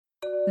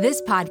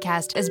This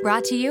podcast is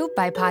brought to you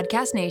by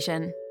Podcast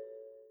Nation.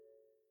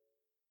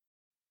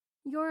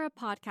 You're a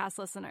podcast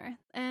listener,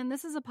 and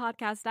this is a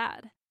podcast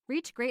ad.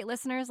 Reach great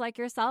listeners like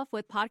yourself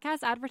with podcast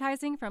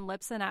advertising from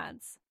Libsyn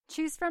Ads.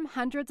 Choose from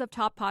hundreds of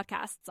top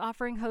podcasts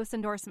offering host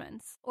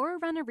endorsements, or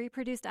run a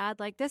reproduced ad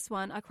like this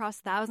one across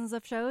thousands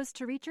of shows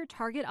to reach your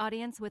target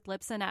audience with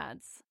Libsyn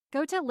Ads.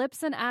 Go to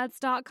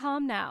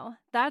libsynads.com now.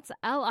 That's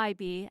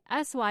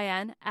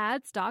LIBSYN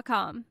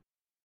ads.com.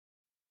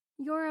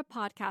 You're a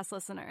podcast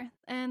listener,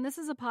 and this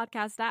is a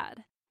podcast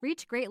ad.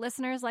 Reach great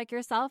listeners like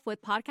yourself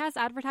with podcast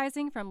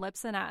advertising from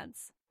Libsyn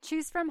Ads.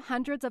 Choose from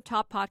hundreds of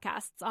top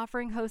podcasts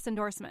offering host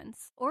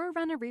endorsements, or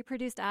run a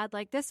reproduced ad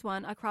like this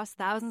one across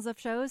thousands of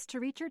shows to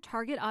reach your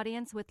target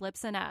audience with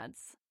Libsyn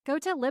Ads. Go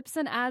to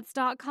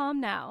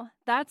libsynads.com now.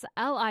 That's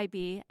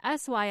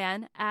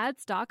LIBSYN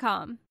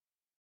ads.com.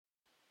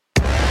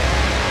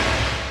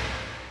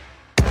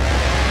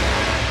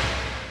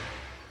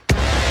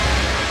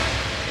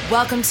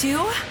 Welcome to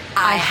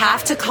I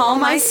Have to Call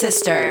My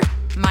Sister.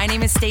 My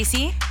name is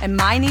Stacy. And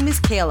my name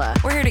is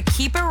Kayla. We're here to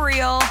keep it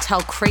real,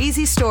 Tell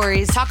crazy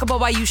stories, talk about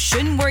why you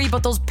shouldn't worry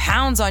about those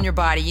pounds on your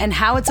body, and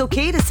how it's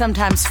okay to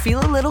sometimes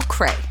feel a little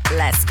cray.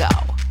 let's go.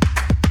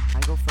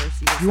 I go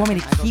first. You want me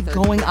to keep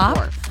going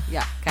up?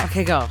 Yeah.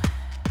 Okay, go.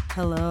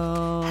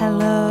 Hello.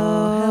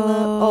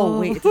 Hello. Oh,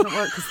 wait, it doesn't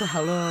work because the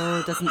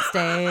hello doesn't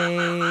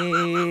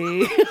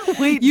stay.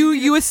 Wait,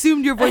 you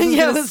assumed your voice was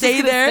Yeah, going to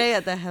stay there? Stay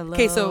at the hello.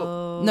 Okay,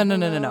 so no.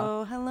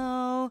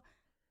 Hello.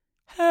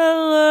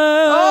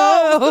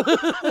 Hello.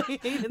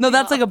 No,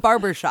 that's like a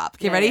barber shop.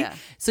 Okay, Yeah, ready? yeah.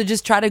 So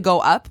just try to go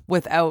up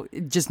without,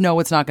 just know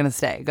it's not going to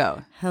stay.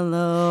 Go.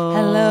 Hello.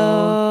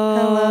 Hello.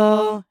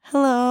 Hello.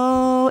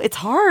 Hello. It's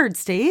hard,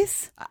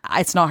 Stace.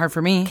 It's not hard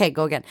for me. Okay,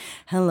 go again.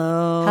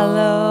 Hello.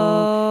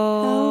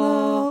 Hello.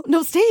 Hello.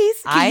 No,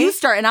 Stace. Can you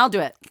start and I'll do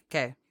it.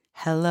 Okay.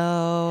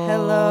 Hello.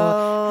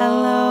 Hello.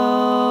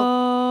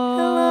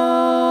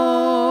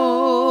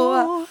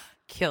 Hello.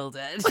 Killed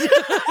it.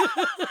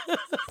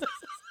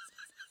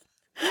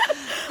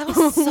 That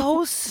was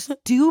so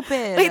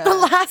stupid. Wait, the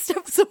last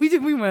episode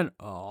we went,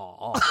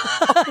 oh.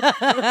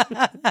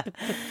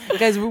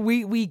 Guys,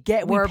 we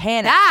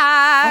panic.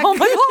 back. Oh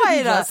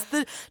my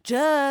God.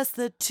 just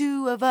the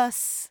two of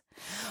us.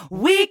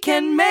 We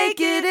can make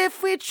it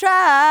if we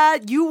try.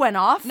 You went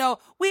off? No,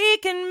 we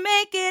can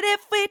make it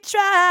if we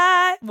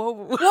try.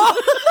 Whoa.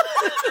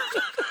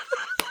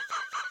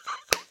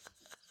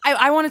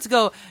 I wanted to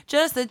go,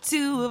 just the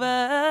two of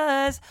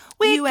us.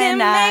 We You can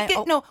and I. make it.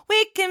 Oh. No,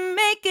 we can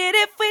make it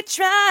if we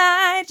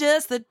try.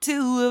 Just the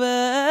two of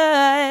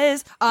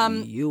us.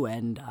 You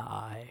and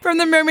I. From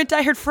the moment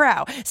I heard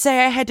Frau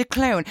say I had to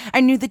clone, I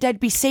knew that I'd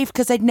be safe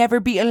because I'd never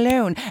be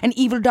alone. An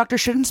evil doctor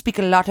shouldn't speak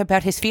a lot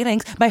about his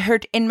feelings. My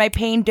hurt and my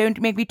pain don't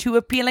make me too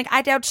appealing.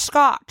 I doubt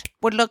Scott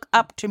would look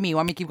up to me.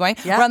 Want me to keep going?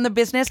 Yeah. Run the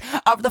business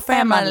of the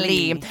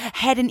family.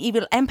 Had an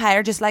evil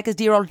empire just like his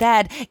dear old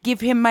dad. Give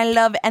him my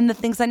love and the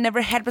things I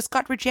never had, but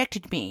Scott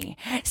rejected me.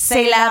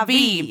 C'est la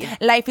vie.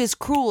 Life is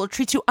cruel,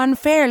 treats you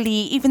unfairly.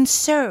 Even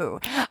so,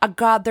 a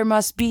God there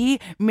must be.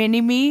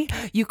 Mini-me,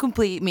 you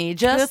complete me.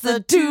 Just the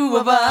two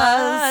of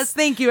us.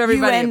 Thank you,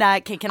 everybody. You and I.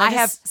 Okay, can I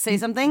just say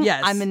something?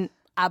 Yes. I'm in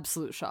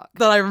absolute shock.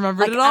 That I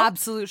remembered Like, it all?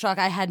 absolute shock.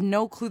 I had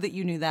no clue that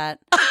you knew that.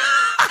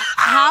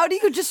 How do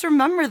you just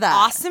remember that?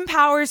 Austin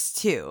Powers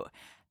 2.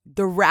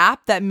 The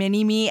rap that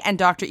Mini-Me and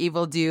Dr.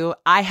 Evil do,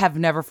 I have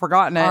never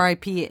forgotten it.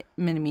 R.I.P.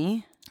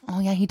 Mini-Me. Oh,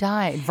 yeah, he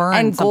died. Vern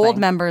And something. Gold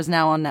Member is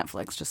now on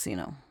Netflix, just so you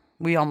know.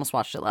 We almost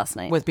watched it last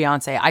night. With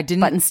Beyonce. I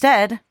didn't. But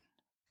instead,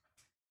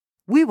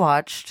 we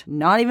watched,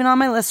 not even on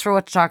my list for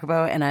what to talk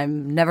about, and I've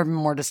never been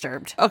more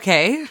disturbed.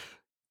 Okay.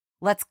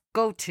 Let's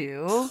go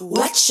to...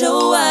 What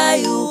show are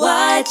you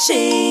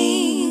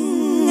watching?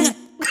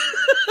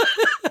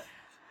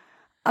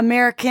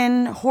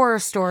 American Horror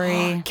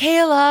Story.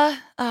 Kayla.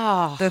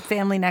 Oh. The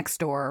Family Next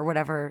Door, or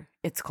whatever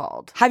it's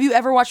called. Have you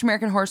ever watched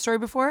American Horror Story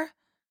before?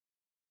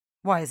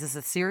 Why, is this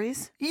a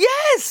series?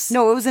 Yes.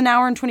 No, it was an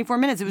hour and 24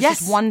 minutes. It was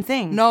just one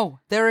thing. No,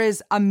 there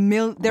is a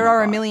there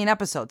are a million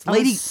episodes. I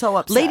was so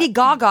upset. Lady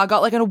Gaga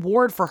got like an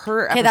award for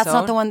her Okay, episode. that's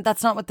not the one.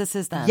 That's not what this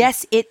is then.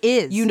 Yes, it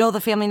is. You know The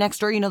Family Next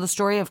Door? You know the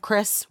story of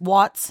Chris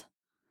Watts?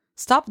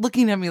 Stop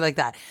looking at me like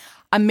that.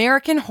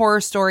 American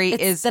Horror Story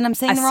It's- is then I'm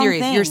saying a the wrong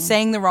series. thing. You're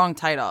saying the wrong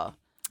title.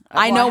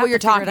 Well, I I know have what to you're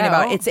figure talking it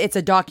about. out. It's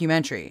a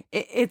documentary.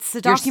 It's a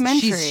You're-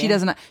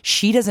 documentary.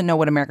 She doesn't know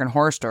what American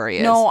Horror Story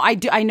is. No, I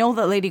do. I know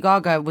that Lady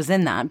Gaga was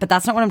in that, but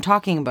that's not what I'm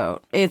talking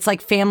about. It's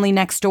like Family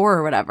Next Door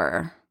or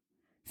whatever.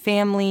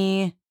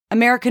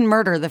 American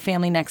Murder, The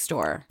Family Next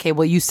Door. Okay,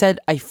 well, you said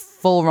a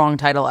full wrong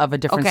title of a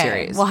different Okay.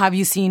 series. Well, have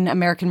you seen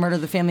American Murder,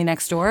 The Family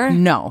Next Door?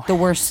 No. The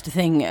worst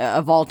thing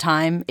of all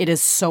time. It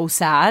is so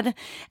sad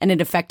and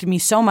it affected me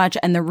so much.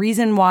 And the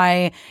reason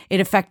why it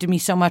affected me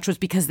so much was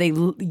because they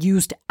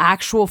used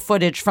actual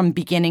footage from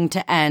beginning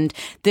to end.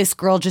 This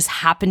girl just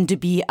happened to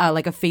be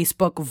like a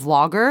Facebook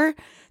vlogger.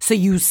 So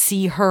you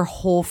see her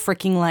whole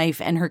freaking life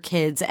and her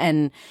kids,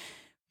 and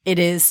it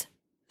is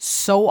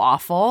so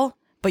awful.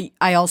 But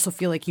I also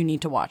feel like you need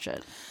to watch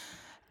it.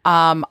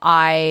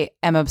 I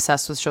am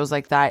obsessed with shows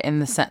like that in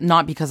the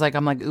not because like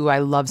I'm like, ooh, I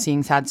love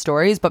seeing sad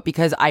stories, but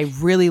because I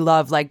really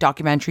love like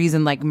documentaries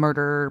and like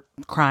murder,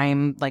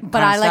 crime, like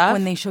But I like stuff.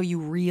 when they show you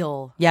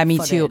real. Yeah, me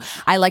footage. too.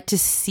 I like to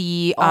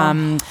see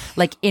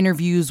like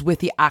interviews with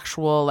the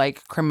actual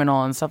like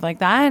criminal and stuff like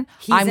that.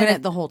 He's in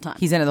it the whole time.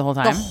 He's in it the whole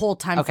time. The whole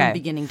time Okay. from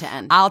beginning to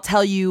end. I'll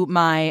tell you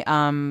my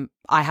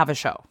I have a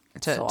show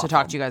to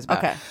talk to you guys about.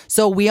 Okay.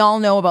 So we all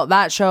know about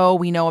that show.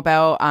 We know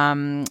about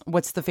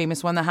what's the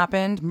famous one that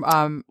happened?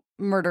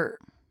 Murder.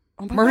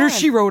 Oh my Murder God.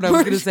 She Wrote, I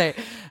was going to say.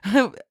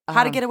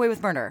 How to Get Away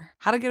with Murder.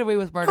 How to Get Away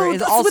with Murder Oh, is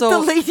that's also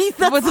with the lady.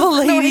 That's with the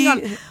no, hang lady.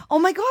 on. Oh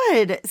my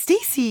God,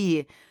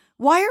 Stacey.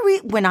 Why are we?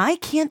 When I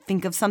can't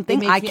think of something,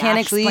 makes I me can't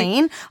actually-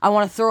 explain. I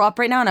want to throw up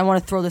right now, and I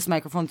want to throw this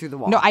microphone through the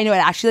wall. No, I know it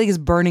actually like is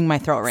burning my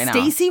throat right now.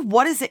 Stacey,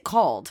 what is it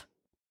called?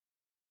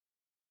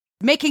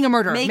 Making a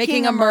Murderer.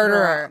 Making a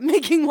Murderer.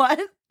 Making what?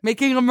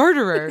 Making a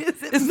Murderer.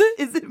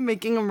 Is it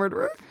Making a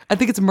Murderer? I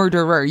think it's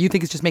Murderer. You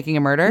think it's just Making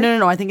a Murder?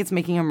 No. I think it's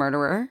Making a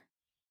Murderer.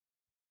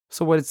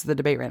 So what is the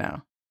debate right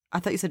now? I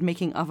thought you said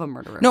Making of a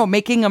Murderer. No,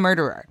 Making a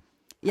Murderer.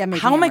 Yeah.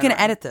 Making How a am I going to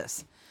Murderer. edit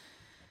this?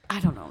 I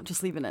don't know.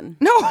 Just leave it in.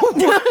 No.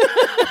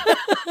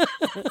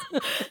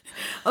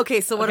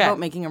 Okay. So what Okay. about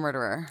Making a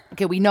Murderer?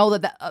 Okay, we know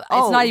that it's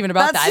Oh, not even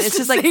about that's that. just It's to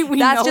just like say we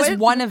that's know just it?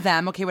 one of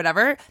them. Okay,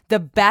 whatever. The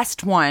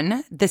best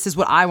one, this is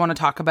what I want to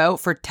talk about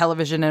for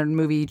television and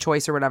movie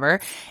choice or whatever,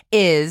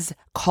 is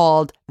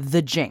called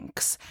The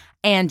Jinx.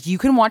 And you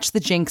can watch The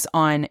Jinx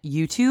on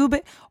YouTube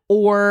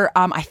or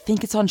I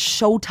think it's on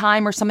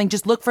Showtime or something.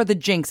 Just look for The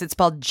Jinx. It's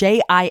spelled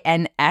Jinx.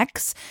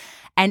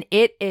 And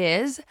it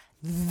is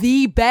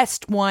the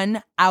best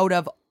one out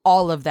of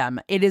all of them.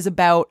 It is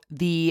about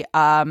the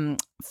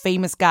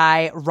famous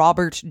guy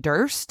Robert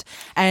Durst,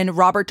 and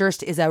Robert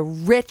Durst is a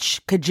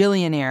rich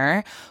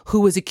cajillionaire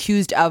who was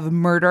accused of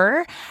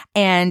murder,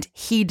 and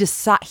he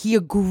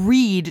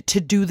agreed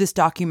to do this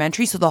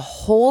documentary. So the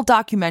whole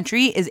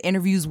documentary is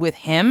interviews with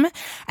him,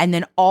 and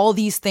then all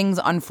these things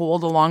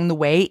unfold along the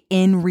way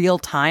in real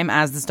time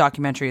as this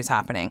documentary is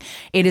happening.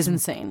 It is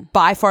insane.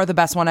 By far the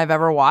best one I've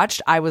ever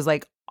watched. I was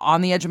like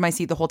on the edge of my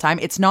seat the whole time.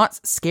 It's not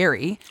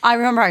scary. I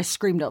remember I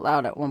screamed out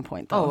loud at one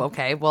point, though. Oh,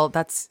 okay. Well,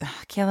 that's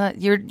Kayla.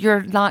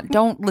 You're not.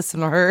 Don't listen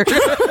to her.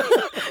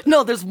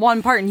 No, there's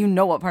one part, and you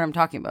know what part I'm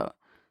talking about.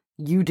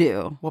 You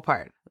do. What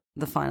part?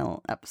 The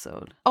final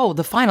episode. Oh,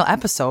 the final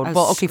episode. I was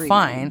Well, okay, screaming.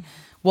 fine.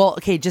 Well,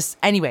 okay. Just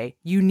anyway,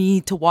 you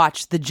need to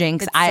watch The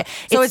Jinx.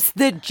 It's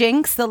The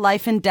Jinx, the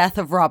life and death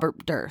of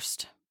Robert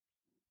Durst.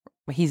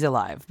 he's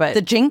alive, but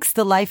The Jinx,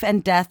 the life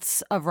and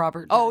deaths of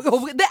Robert Durst.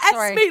 Oh, the S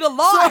Sorry. made a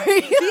lot. Sorry.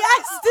 The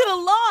S did a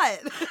lot.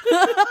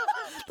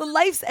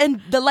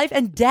 the life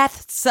and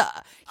deaths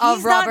of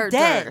he's Robert not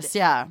dead. Durst.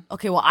 Yeah.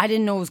 Okay, well, I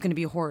didn't know it was going to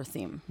be a horror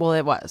theme. Well,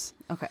 it was.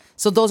 Okay.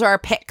 So those are our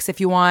picks if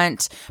you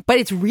want, but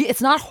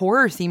it's not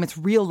horror theme. It's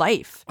real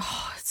life.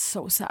 Oh, it's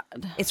so sad.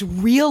 It's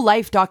real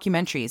life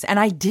documentaries. And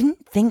I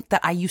didn't think that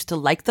I used to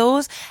like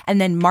those.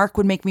 And then Mark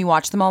would make me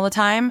watch them all the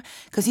time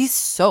because he's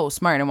so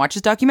smart and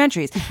watches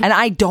documentaries. And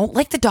I don't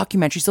like the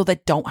documentaries so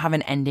that don't have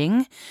an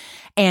ending.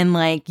 And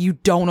like, you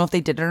don't know if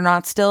they did it or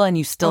not still. And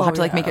you still have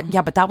to like make it.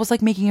 Yeah, but that was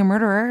like Making a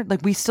Murderer. Like,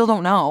 we still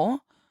don't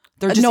know.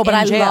 They're just No, but in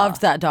I jail.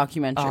 loved that Oh,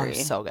 documentary.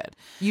 so good.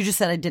 You just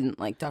said I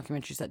didn't like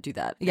documentaries that do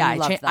that. Yeah, You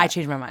loved that. I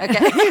changed my mind.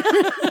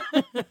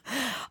 Okay.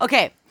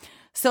 Okay.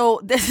 So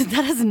that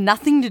has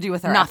nothing to do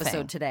with our Nothing.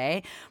 episode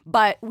today.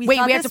 But we Wait,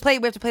 thought we have this-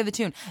 to play the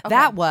tune.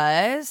 That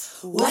was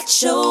What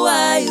show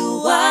are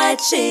you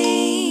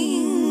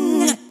watching?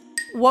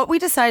 what we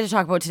decided to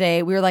talk about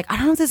today. We were like, I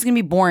don't know if this is going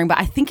to be boring, but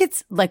I think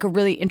it's like a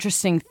really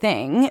interesting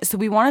thing. So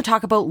we want to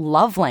talk about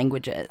love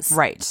languages.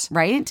 right.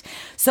 Right?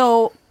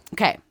 So,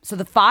 okay. So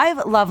the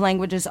 5 love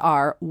languages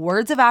are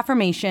words of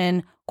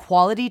affirmation,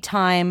 quality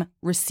time,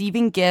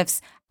 receiving gifts,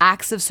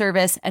 acts of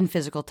service, and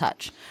physical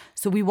touch.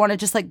 So we want to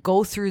just like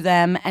go through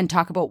them and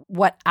talk about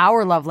what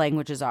our love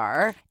languages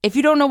are. If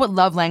you don't know what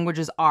love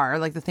languages are,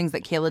 like the things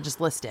that Kayla just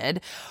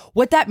listed,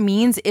 what that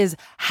means is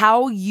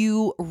how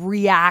you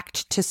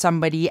react to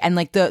somebody and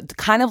like the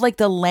kind of like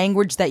the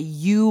language that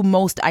you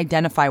most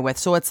identify with.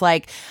 So it's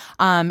like,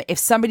 if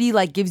somebody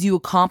like gives you a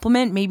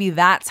compliment, maybe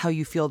that's how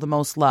you feel the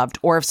most loved.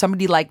 Or if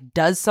somebody like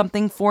does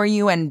something for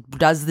you and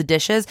does the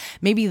dishes,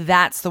 maybe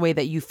that's the way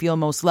that you feel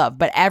most loved.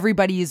 But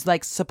everybody is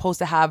like supposed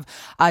to have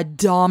a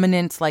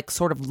dominant like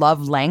sort of love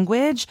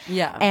language.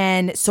 Yeah.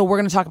 And so we're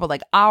going to talk about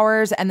like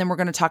ours, and then we're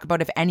going to talk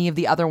about if any of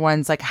the other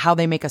ones, like how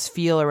they make us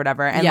feel or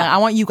whatever. And Yeah. like, I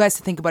want you guys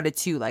to think about it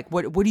too. Like,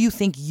 what do you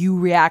think you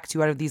react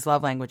to out of these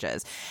love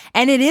languages?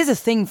 And it is a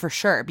thing for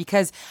sure,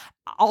 because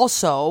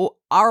also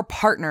our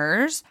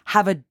partners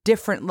have a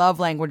different love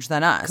language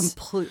than us.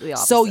 Completely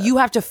opposite. So you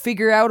have to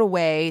figure out a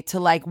way to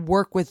like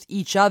work with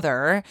each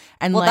other.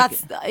 And Well, like,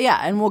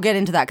 and we'll get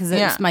into that because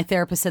Yeah. my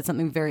therapist said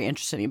something very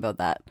interesting about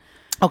that.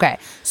 okay.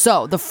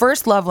 So the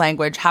first love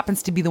language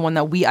happens to be the one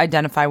that we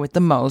identify with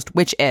the most,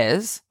 which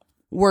is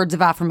Words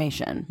of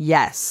affirmation.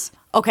 yes.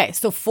 Okay,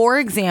 so for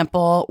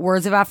example,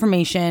 words of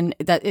affirmation,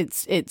 that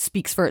it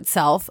speaks for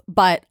itself,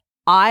 but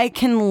I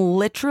can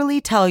literally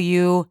tell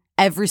you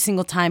every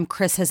single time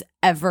Chris has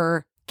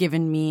ever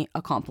given me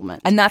a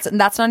compliment. And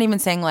that's not even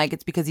saying like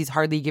it's because he's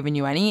hardly given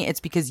you any. It's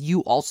because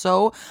you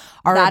also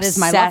are That is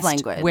my love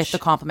obsessed language. with the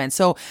compliment.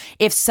 So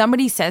if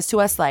somebody says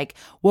to us like,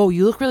 "Whoa,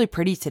 you look really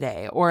pretty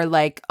today," or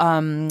like,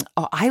 "Oh,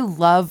 I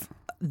love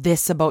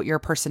this about your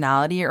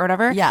personality," or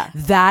whatever. Yeah.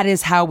 That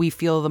is how we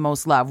feel the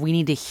most love. We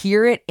need to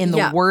hear it in the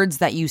Yeah. words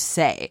that you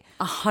say.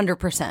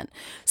 100%.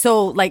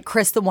 So like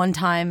Chris, the one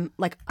time,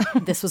 like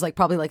this was like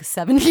probably like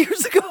 7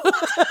 years ago,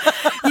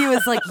 he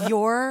was like,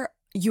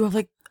 you have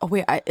like, oh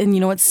wait, and you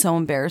know what's so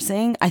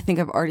embarrassing? I think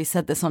I've already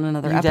said this on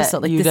another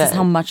episode. Like, this is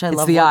how much I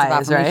love the words of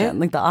eyes, affirmation. right?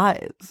 Like the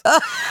eyes.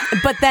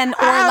 But then,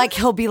 or like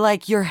he'll be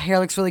like, your hair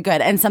looks really good.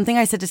 And something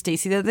I said to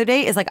Stacey the other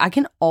day is like, I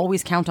can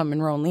always count on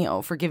Monroe and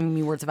Leo for giving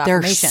me words of They're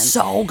affirmation.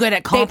 so good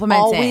at They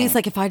complimenting. always,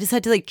 like, if I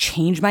decide to like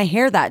change my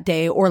hair that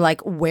day or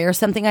like wear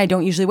something I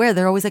don't usually wear,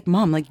 they're always like,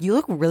 Mom, like you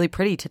look really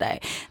pretty today.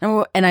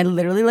 And I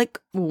literally like,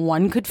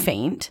 one, could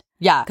faint.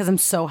 Yeah. Because I'm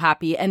so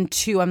happy. And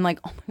two, I'm like,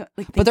 oh my God.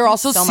 Like, But they're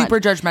also so super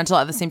much.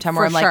 judgmental at the same time.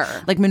 Where For I'm like,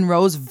 sure. like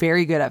Monroe's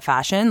very good at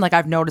fashion. Like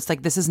I've noticed,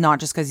 like this is not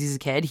just because he's a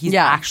kid. He's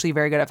Yeah. actually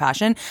very good at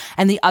fashion.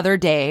 And the other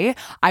day,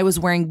 I was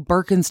wearing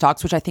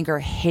Birkenstocks, which I think are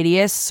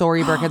hideous.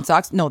 Sorry,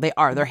 Birkenstocks. No, they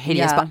are. They're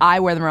hideous. Yeah. But I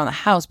wear them around the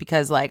house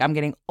because like I'm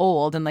getting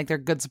old and like they're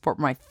good support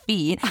for my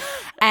feet.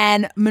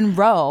 And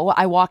Monroe,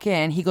 I walk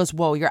in, he goes,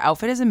 "Whoa, your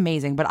outfit is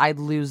amazing, but I'd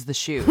lose the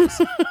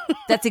shoes."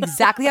 That's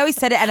exactly how he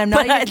said it. And I'm not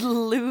But even, I'd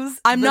lose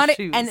I'm the not,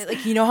 shoes. and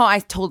like, you know how I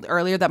told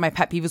earlier that my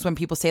pet peeve is when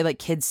people say like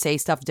kids say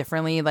stuff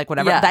differently, like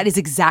whatever. Yeah. That is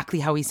exactly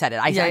how he said it.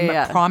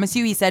 I promise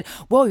you, he said,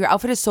 "Whoa, your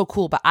outfit is so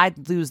cool, but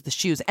I'd lose the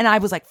shoes." And I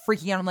was like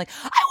freaking out. I'm like,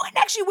 I wouldn't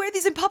actually wear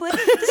these in public.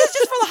 This is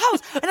just for the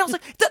house. And I was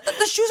like,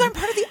 the shoes aren't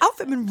part of the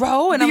outfit,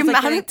 Monroe. And the I was like,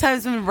 amount of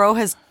times Monroe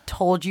has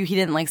told you he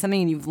didn't like something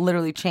and you've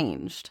literally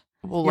changed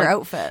your like,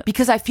 outfit.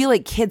 because I feel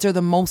like kids are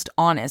the most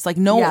honest. Like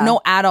no Yeah.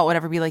 no adult would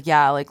ever be like,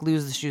 "Yeah, like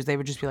lose the shoes." They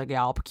would just be like,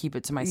 "Yeah, I'll keep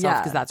it to myself Yeah.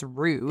 because that's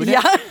rude."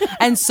 Yeah.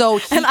 And so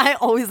he, And I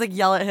always like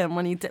yell at him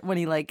when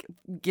he like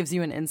gives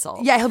you an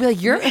insult. yeah, he'll be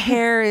like, "Your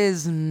hair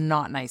is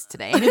not nice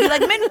today," and he'll be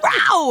like,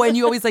 "Monroe," and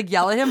you always like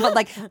yell at him. But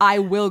like, I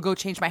will go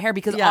change my hair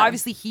because Yeah.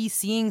 obviously he's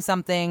seeing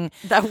something.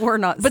 That we're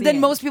not But then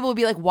seeing. most people will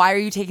be like, "Why are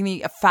you taking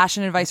the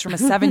fashion advice from a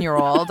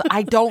 7-year-old?"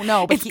 I don't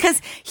know, but It's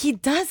because he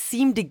does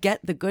seem to get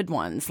the good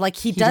ones. Like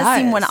he does does.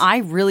 seem when I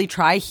really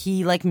try,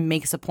 he like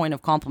makes a point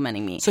of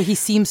complimenting me. so he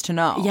seems to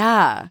know.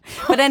 Yeah.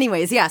 But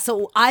anyways, yeah.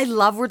 So I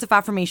love words of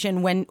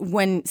affirmation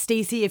when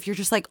Stacey, if you're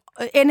just like,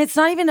 and it's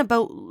not even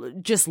about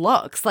just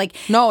looks. Like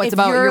No, it's if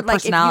about you're, your like,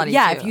 if you- personality,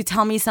 yeah. too. If you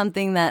tell me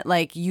something that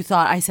like you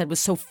thought I said was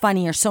so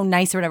funny or so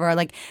nice or whatever,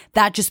 like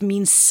that just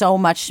means so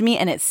much to me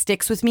and it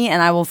sticks with me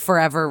and I will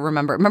forever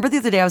remember. Remember the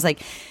other day I was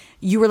like,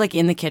 you were like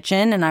in the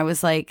kitchen and I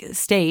was like,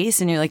 "Stace,"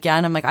 and you're like, "Yeah,"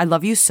 and I'm like, "I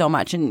love you so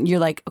much," and you're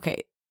like,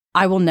 "Okay,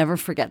 I will never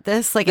forget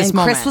this." Like, This and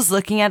Chris moment. was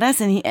looking at us,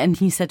 and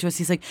he said to us,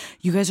 he's like,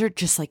 "You guys are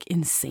just like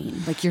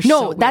insane. Like, you're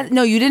No, so weird."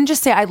 you didn't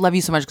just say "I love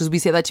you so much" because we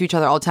say that to each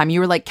other all the time. You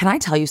were like, "Can I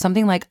tell you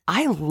something? Like,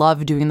 I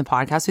love doing the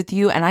podcast with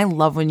you, and I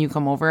love when you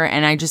come over,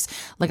 and I just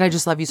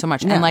love you so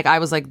much." And like, I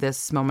was like,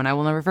 this moment I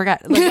will never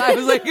forget. Like, I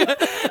was like,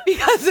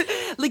 because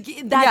like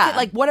that's Yeah. it.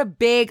 Like, what a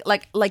big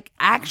like.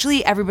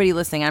 Actually, everybody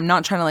listening, I'm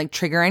not trying to like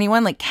trigger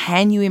anyone. Like,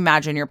 can you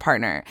imagine your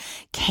partner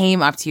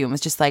came up to you and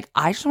was just like,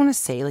 "I just want to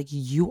say, like,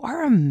 you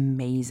are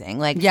amazing."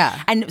 Like, Yeah.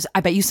 and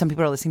I bet you some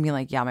people are listening, being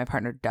like, "Yeah, my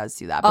partner does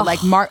do that," but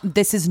like, Mark,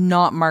 this is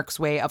not Mark's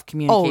way of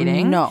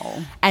communicating. no.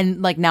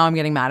 And like now I'm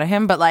getting mad at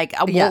him, but like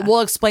Yeah.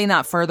 we'll explain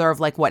that further of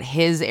like what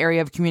his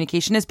area of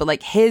communication is. But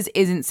like his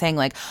isn't saying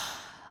like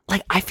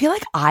I feel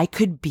like I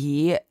could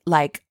be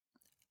like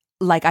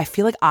I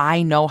feel like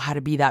I know how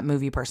to be that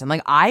movie person.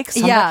 Like I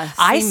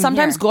same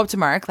sometimes here. go up to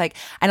Mark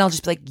and I'll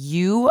just be like,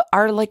 "You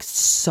are like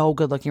so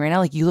good looking right now.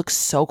 Like you look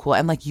so cool.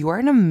 And like you are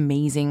an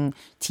amazing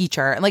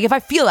teacher." And like if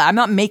I feel it, I'm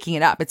not making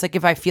it up. It's like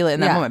if I feel it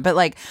in that Yeah. moment. But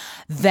like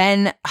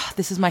then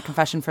this is my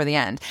confession for the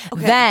end.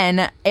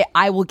 Then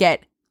I will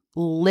get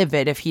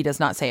livid if he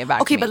does not say it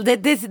back Okay, to me.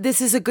 but this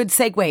is a good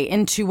segue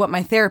into what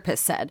my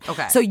therapist said.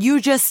 Okay. So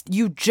you just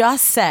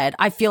said,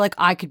 "I feel like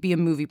I could be a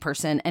movie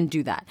person and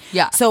do that."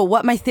 Yeah. So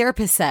what my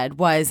therapist said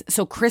was,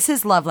 so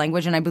Chris's love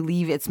language, and I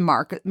believe it's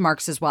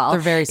Mark's as well. They're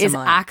very is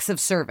similar. acts of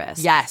service.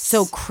 Yes.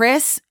 So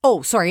Chris,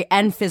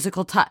 and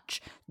physical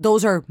touch.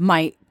 Those are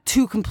my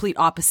two complete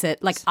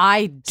opposite. Like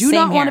I do Same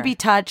not want to here. be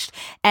touched,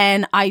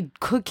 and I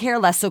could care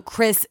less. So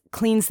Chris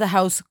cleans the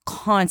house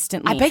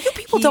constantly. I bet you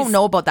people don't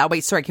know about that.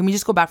 Wait, sorry. Can we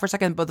just go back for a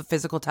second about the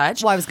physical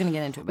touch? Well, I was going to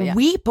get into it, but yeah.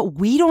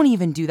 We don't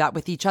even do that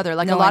with each other.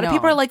 Like No, a lot I of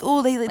people know. are like,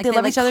 "Oh, they they,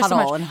 love like, each other so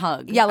cuddle much and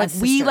hug Yeah, like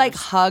as we like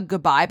sisters. hug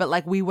goodbye, but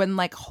like we wouldn't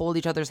like hold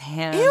each other's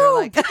hand. Ew,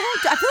 Or, like, I feel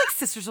like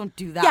sisters don't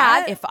do that.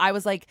 yeah, if I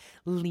was like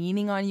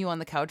leaning on you on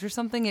the couch or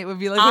something, it would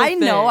be like a I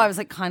know thing. I was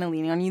like kind of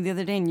leaning on you the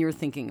other day and you were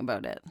thinking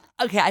about it.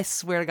 Okay, I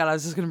swear to God, I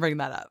was just gonna bring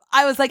that up.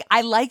 I was like,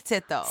 I liked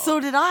it though. So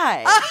did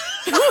I.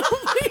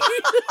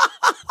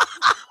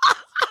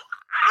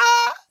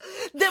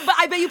 But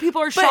I bet you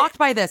people are shocked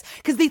by this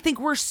because they think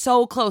we're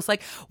so close.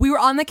 Like we were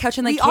on the couch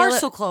and like We are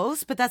so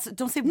close, but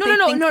don't say no,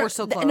 we're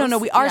so close. No,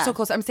 we are so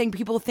close. I'm saying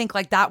people think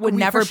like that would We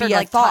never for sure, be a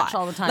like, thought. touch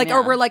all the time, like yeah.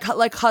 or we're like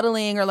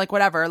cuddling or like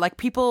whatever. Like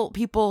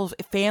people's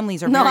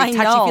families are No, very I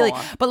touchy know. feely.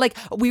 But like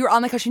we were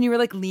on the couch and you were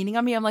like leaning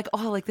on me. I'm like,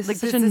 oh, like this is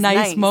such This a is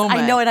nice moment.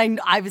 I know, and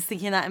I was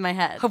thinking that in my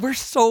head. We're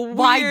so weird.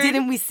 Why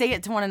didn't we say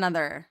it to one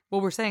another?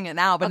 Well, we're saying it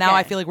now, but now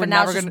I feel like we're but now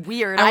never it's gonna just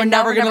weird. And we're I know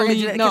never gonna do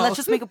lean. it. No, Okay, let's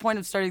just make a point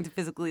of starting to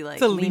physically like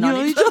to lean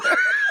on each other.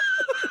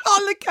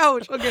 on the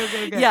couch.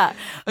 Okay. Yeah,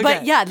 Okay.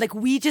 but yeah, like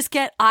we just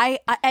get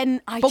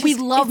But we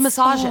love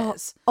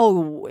massages.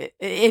 Oh,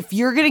 if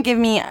you're gonna give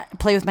me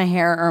play with my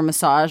hair or a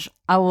massage,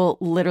 I will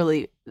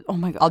literally. Oh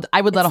my god,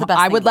 I would It's the best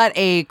I thing. would let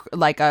a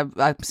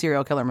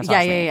serial killer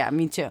massage. Yeah,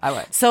 me too. I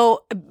would.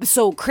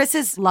 So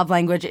Chris's love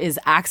language is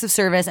acts of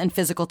service and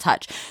physical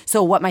touch.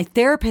 So what my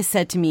therapist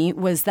said to me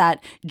was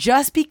that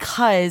just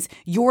because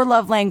your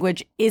love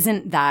language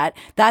isn't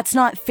that's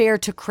not fair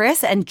to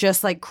Chris, and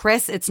just like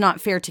Chris, it's not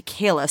fair to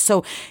Kayla.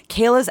 So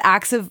Kayla's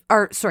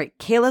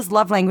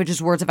love language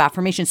is words of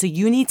affirmation. So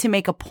you need to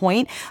make a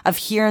point of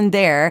here and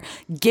there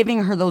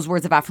giving her those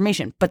words of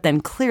affirmation. But then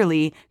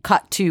clearly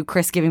cut to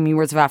Chris giving me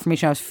words of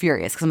affirmation. I was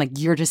furious because I'm like,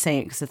 you're just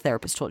saying it because the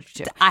therapist told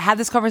you to. I had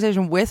this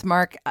conversation with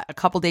Mark a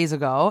couple days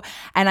ago,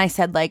 and I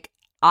said like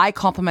I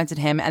complimented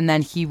him, and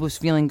then he was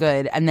feeling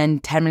good, and then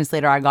 10 minutes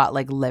later I got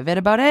like livid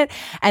about it,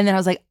 and then I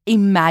was like,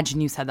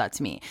 imagine you said that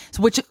to me,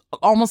 so which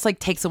almost like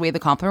takes away the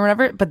compliment or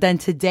whatever. But then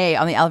today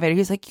on the elevator,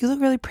 he's like, you look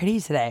really pretty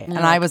today, and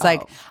I was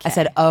like, I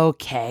said,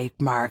 okay,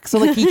 Mark, so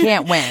like he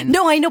can't win.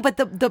 No, I know, but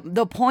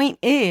the point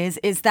is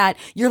that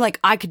you're like,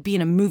 I could be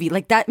in a movie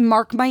like that.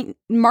 Mark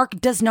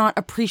does not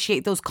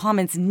appreciate those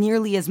comments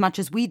nearly as much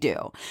as we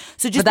do.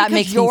 So just But that because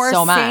makes me you're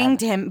so mad. saying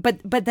to him,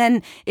 but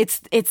then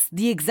it's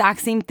the exact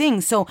same thing.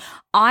 So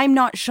I'm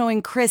not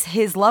showing Chris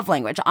his love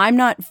language. I'm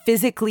not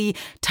physically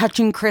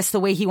touching Chris the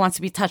way he wants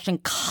to be touched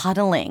and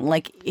cuddling.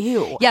 Like,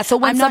 ew. Yeah, so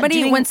when I'm not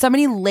when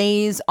somebody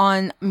lays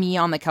on me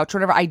on the couch or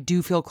whatever, I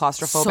do feel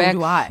claustrophobic. So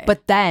do I.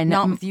 But then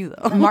Not with you,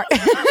 though.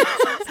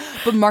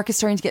 But Mark is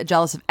starting to get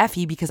jealous of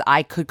Effie because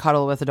I could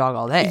cuddle with a dog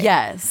all day.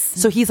 Yes.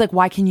 So he's like,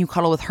 why can you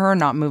cuddle with her and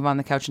not move on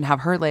the couch and have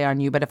her lay on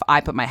you? But if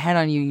I put my head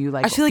on you, you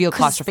like I feel like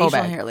Chris's claustrophobic.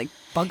 facial hair like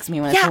bugs me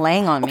when it's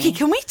laying on me. Okay,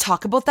 can we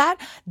talk about that?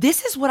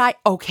 This is what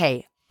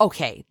okay,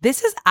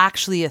 this is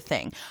actually a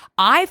thing.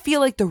 I feel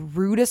like the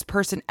rudest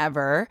person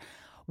ever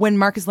when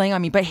Mark is laying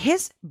on me, but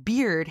his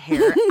beard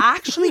hair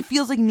actually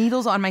feels like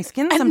needles on my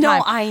skin sometimes.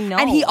 No, I know.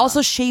 And he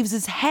also shaves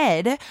his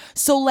head,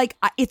 so like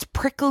it's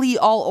prickly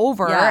all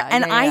over.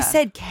 I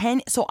said,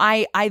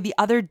 I the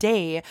other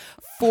day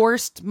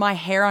forced my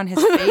hair on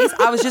his face.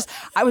 I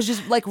was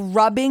just like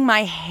rubbing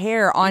my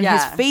hair on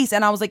his face,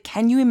 and I was like,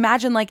 can you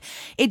imagine? Like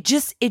it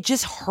just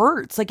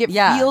hurts. Like it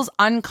feels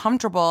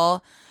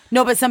uncomfortable.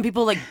 No, but some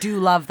people like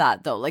do love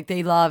that though. Like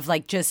they love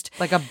like just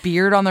like a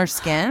beard on their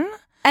skin.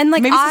 And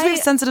like maybe it's very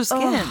sensitive skin.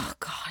 Oh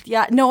God,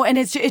 yeah, no, and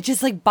it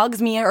just like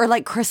bugs me. Or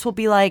like Chris will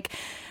be like,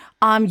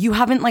 you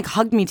haven't like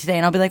hugged me today,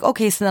 and I'll be like,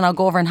 okay, so then I'll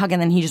go over and hug,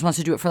 and then he just wants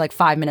to do it for like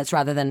 5 minutes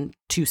rather than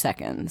 2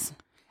 seconds.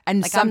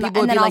 And like, some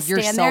people would be like,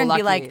 you're so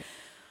lucky. Be like,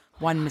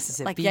 one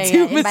Mississippi, like, two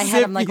yeah. In my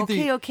head, I'm like,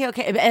 Mississippi.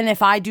 okay. And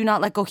if I do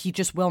not let go, he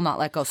just will not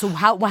let go. So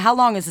how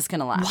long is this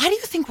gonna last? Why do you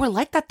think we're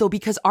like that though?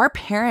 Because our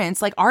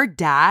parents, like our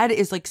dad,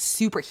 is like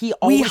super. He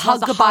always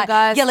hug wants to hug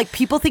us. Yeah, like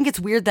people think it's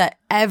weird that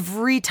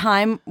every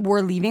time we're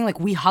leaving, like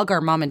we hug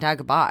our mom and dad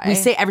goodbye. We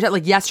say every time.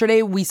 Like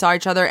yesterday, we saw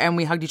each other and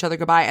we hugged each other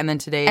goodbye, and then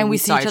today, and we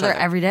see each other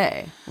every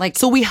day. Like,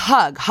 so we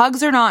hug.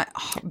 Hugs are not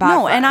bad.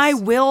 No, for and us. I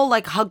will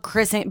like hug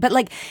Chris, but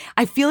like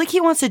I feel like he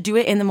wants to do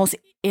it in the most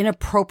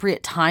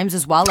inappropriate times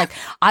as well. Like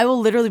I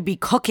will literally be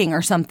cooking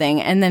or something,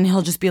 and then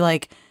he'll just be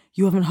like,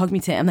 you haven't hugged me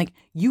today. I'm like,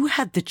 you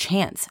had the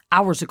chance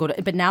hours ago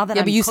but now that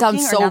I'm but you sound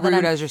cooking, so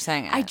rude as you're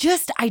saying it.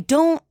 I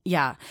don't,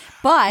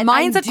 but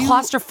mine's a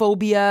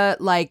claustrophobia,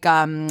 like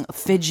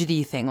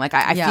fidgety thing. Like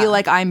I feel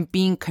like I'm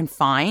being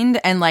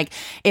confined, and like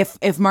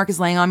if Mark is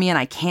laying on me and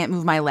I can't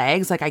move my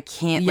legs, like I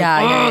can't,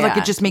 like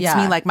it just makes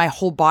me like my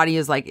whole body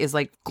is like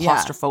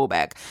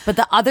claustrophobic. But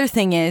the other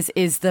thing is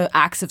the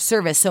acts of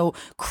service. So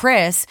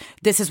Chris,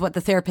 this is what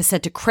the therapist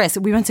said to Chris.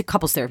 We went to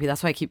couples therapy.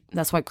 That's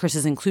why Chris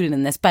is included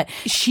in this. But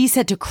she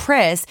said to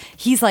Chris,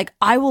 he's like,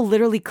 I will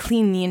literally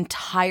clean the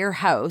entire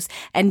house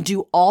and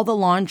do all the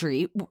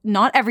laundry.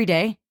 Not every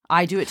day.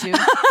 I do it too.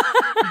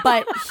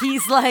 But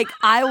he's like,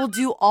 I will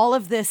do all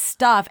of this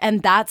stuff,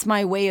 and that's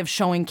my way of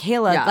showing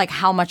Kayla like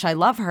how much I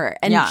love her.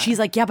 And she's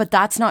like, yeah, but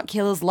that's not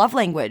Kayla's love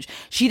language.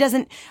 She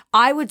doesn't.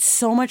 I would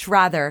so much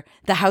rather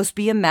the house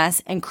be a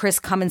mess and Chris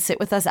come and sit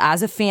with us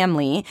as a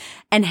family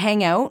and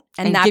hang out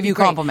and give you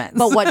compliments.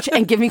 But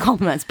and give me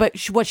compliments. But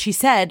what she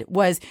said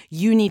was,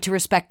 you need to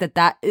respect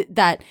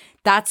that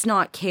that's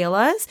not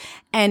Kayla's.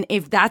 And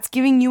if that's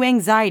giving you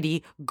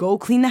anxiety, go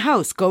clean the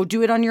house. Go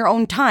do it on your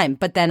own time.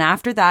 But then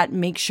after that,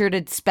 make sure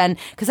to spend,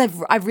 because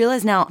I've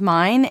realized now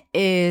mine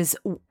is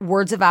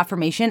words of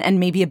affirmation and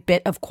maybe a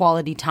bit of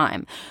quality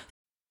time.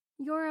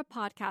 You're a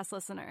podcast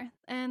listener,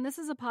 and this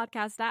is a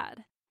podcast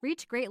ad.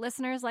 Reach great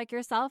listeners like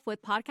yourself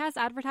with podcast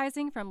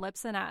advertising from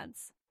Lips and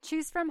Ads.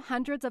 Choose from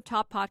hundreds of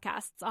top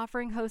podcasts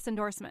offering host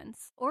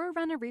endorsements, or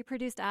run a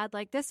reproduced ad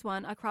like this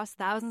one across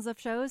thousands of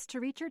shows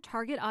to reach your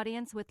target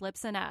audience with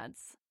Libsyn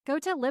Ads. Go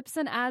to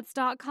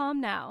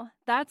libsynads.com now.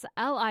 That's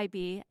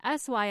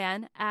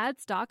LIBSYN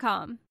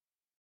ads.com.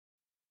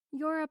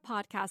 You're a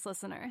podcast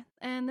listener,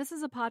 and this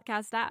is a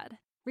podcast ad.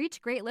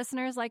 Reach great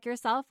listeners like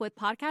yourself with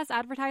podcast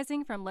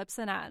advertising from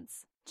Libsyn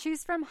Ads.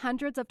 Choose from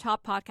hundreds of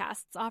top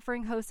podcasts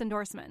offering host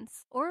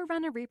endorsements, or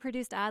run a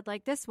reproduced ad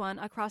like this one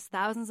across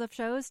thousands of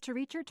shows to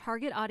reach your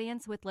target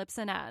audience with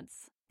Libsyn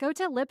Ads. Go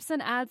to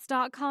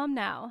libsynads.com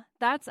now.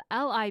 That's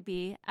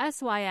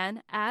LIBSYN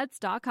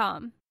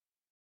ads.com.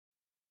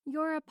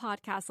 You're a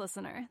podcast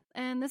listener,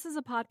 and this is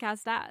a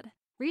podcast ad.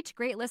 Reach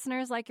great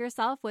listeners like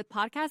yourself with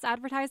podcast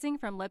advertising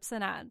from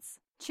Libsyn Ads.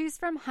 Choose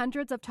from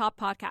hundreds of top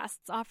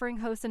podcasts offering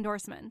host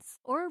endorsements,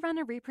 or run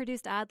a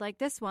reproduced ad like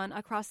this one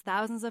across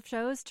thousands of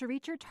shows to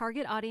reach your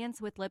target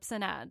audience with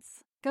Libsyn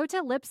Ads. Go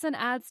to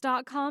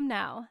libsynads.com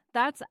now.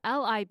 That's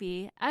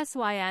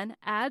LIBSYN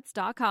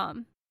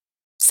ads.com.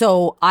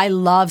 So I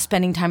love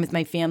spending time with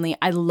my family.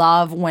 I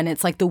love when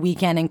it's like the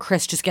weekend and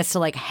Chris just gets to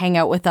like hang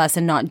out with us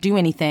and not do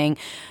anything.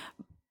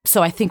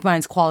 So I think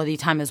mine's quality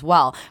time as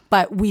well.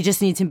 But we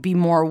just need to be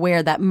more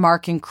aware that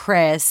Mark and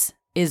Chris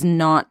is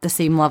not the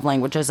same love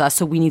language as us,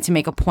 so we need to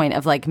make a point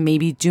of like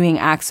maybe doing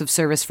acts of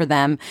service for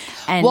them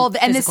and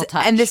physical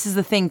touch. And this is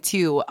the thing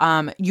too.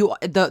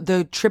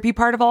 The trippy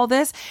part of all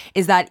this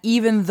is that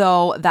even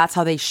though that's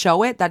how they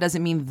show it, that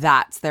doesn't mean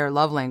that's their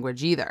love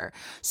language either.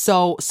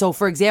 So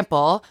for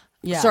example.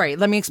 Yeah. Sorry,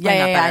 let me explain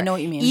that better. I know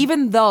what you mean.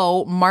 Even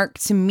though Mark,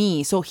 to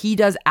me, so he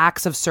does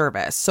acts of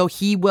service. So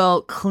he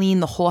will clean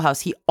the whole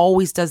house. He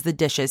always does the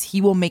dishes. He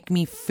will make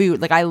me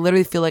food. Like I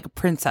literally feel like a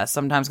princess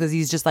sometimes because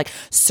he's just like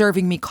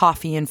serving me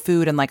coffee and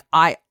food. And like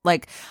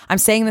I'm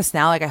saying this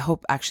now, like I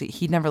hope actually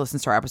he never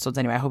listens to our episodes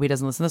anyway. I hope he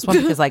doesn't listen to this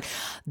one because like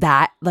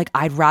that, like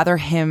I'd rather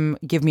him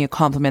give me a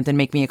compliment than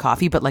make me a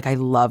coffee. But like I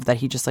love that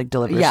he just like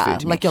delivers food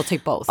to me. Like you'll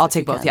take both. I'll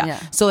take both, yeah.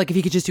 So like if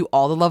he could just do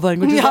all the love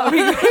languages, that would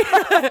be great.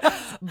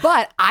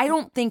 But I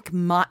don't think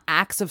my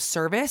acts of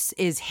service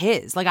is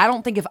his. Like I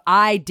don't think if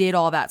I did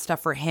all that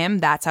stuff for him,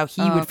 that's how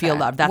he would feel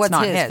loved. That's What's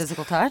not his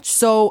physical touch.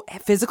 So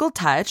physical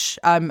touch,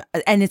 and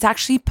it's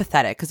actually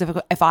pathetic because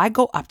if I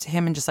go up to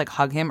him and just like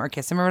hug him or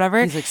kiss him or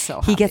whatever, he's like so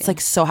happy. He gets like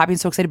so happy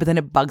and so excited, but then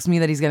it bugs me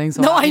that he's getting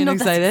so happy and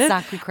excited. That's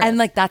exactly correct. And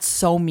like that's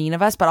so mean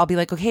of us, but I'll be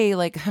like, okay,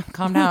 like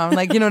calm down,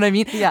 like you know what I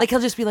mean? Yeah. Like he'll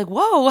just be like,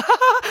 whoa,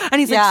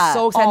 and he's like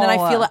so excited. And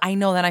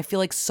then I feel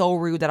like so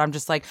rude that I'm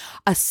just like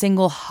a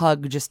single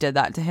hug just did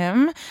that to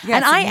him. Yeah,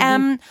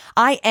 and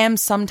I am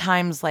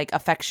sometimes like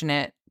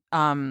affectionate.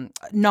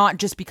 Not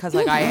just because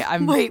like I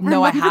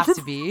have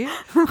to be.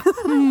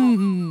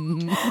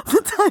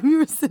 The time you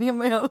were sitting at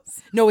my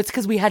house. No, it's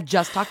because we had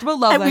just talked about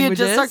love languages.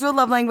 We had just talked about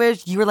love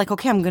language. You were like,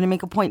 okay, I'm going to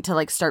make a point to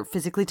like start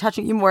physically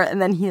touching you more.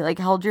 And then he like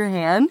held your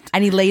hand.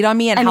 And he laid on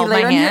me and held my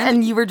hand.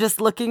 And you were just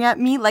looking at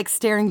me like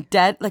staring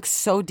dead, like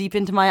so deep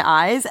into my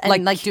eyes.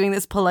 And like doing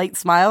this polite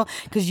smile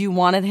because you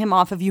wanted him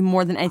off of you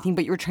more than anything.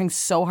 But you were trying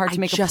so hard to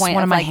make a point. I just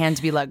wanted my hand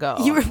to be let go.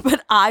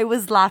 But I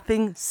was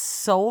laughing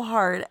so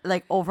hard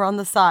like over on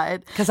the side.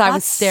 Because I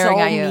was staring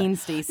at you. Mean,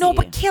 Stacey. No,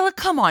 but Kayla,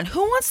 come on. Who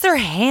wants their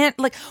hand?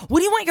 Like, what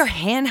do you want your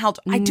hand held?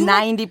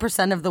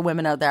 90% of the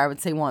women out there, I would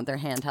say, want their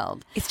hand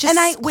held. It's just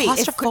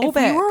claustrophobic.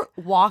 If you were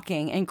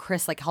walking and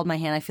Chris like held my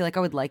hand, I feel like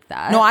I would like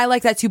that. No, I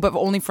like that too, but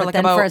only for like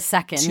about for a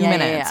second, 2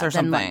 minutes or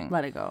something.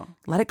 Let it go.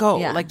 Let it go.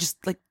 Yeah. Like just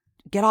like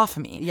get off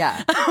of me.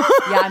 Yeah.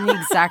 Yeah, I'm the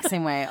exact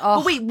same way. Oh.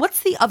 But wait,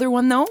 what's the other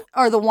one though?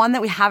 Or the one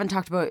that we haven't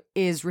talked about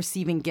is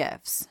receiving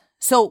gifts.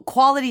 So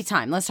quality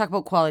time. Let's talk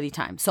about quality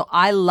time. So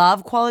I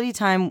love quality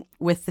time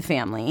with the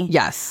family.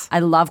 Yes. I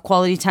love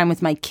quality time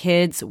with my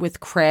kids,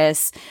 with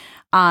Chris.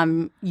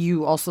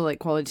 You also like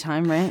quality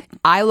time, right?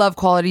 I love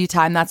quality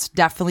time. That's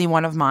definitely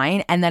one of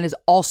mine. And that is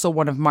also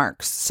one of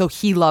Mark's. So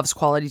he loves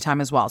quality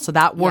time as well. So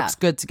that works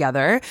good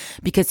together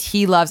because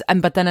he loves,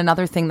 but then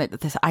another thing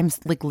I'm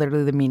like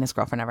literally the meanest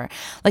girlfriend ever.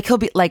 Like he'll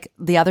be like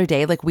the other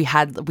day, like we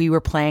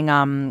were playing,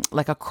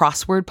 like a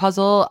crossword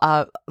puzzle.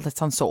 That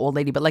sounds so old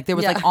lady, but like there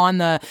was like on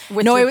the,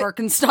 with your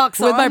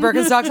Birkenstocks on. With my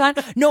Birkenstocks on.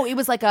 No, it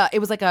was like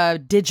a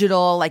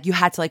digital, like you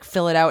had to like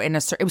fill it out it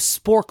was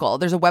Sporkle.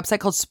 There's a website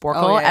called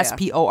Sporkle,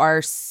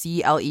 Sporcle.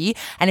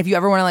 And if you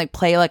ever want to like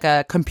play like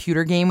a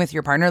computer game with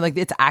your partner, like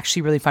it's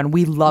actually really fun.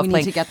 We love playing. We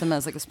need to get them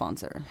as like a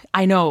sponsor.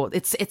 I know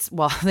it's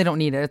well, they don't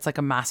need it. It's like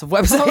a massive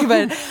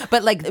website,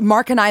 but like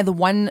Mark and I, the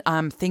one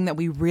thing that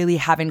we really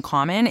have in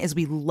common is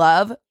we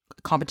love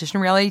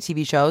competition reality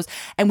TV shows,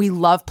 and we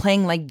love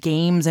playing like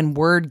games and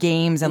word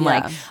games and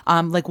like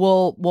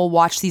we'll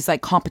watch these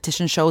like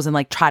competition shows and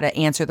like try to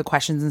answer the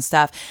questions and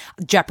stuff.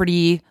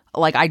 Jeopardy,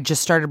 like I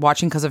just started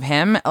watching because of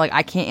him. Like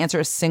I can't answer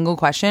a single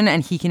question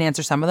and he can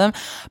answer some of them.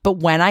 But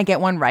when I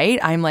get one right,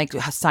 I'm like,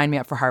 sign me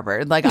up for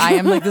Harvard. Like I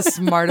am like the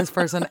smartest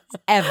person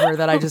ever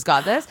that I just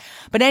got this.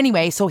 But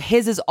anyway, so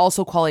his is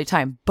also quality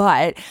time.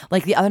 But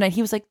like the other night,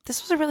 he was like,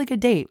 this was a really good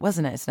date,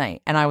 wasn't it,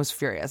 tonight? And I was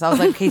furious. I was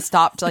like, okay,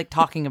 stop like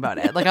talking about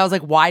it. Like I was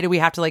like, why do we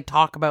have to like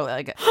talk about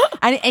like,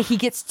 and he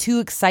gets too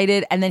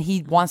excited and then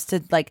he wants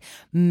to like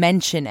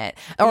mention it.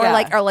 Or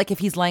like if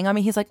he's laying on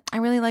me, he's like, I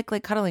really like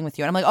cuddling with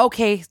you. And I'm like,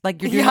 okay,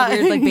 like you're doing a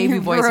weird like baby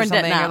voice or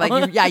something. Or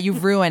like,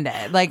 you've ruined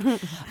it. Like,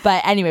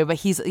 but anyway, but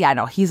he's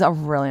a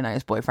really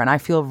nice boyfriend. I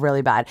feel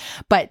really bad.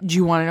 But do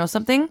you want to know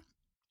something?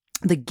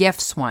 The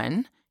gifts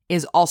one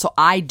is also,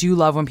 I do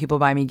love when people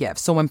buy me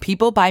gifts. So when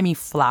people buy me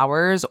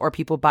flowers or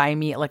people buy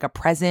me like a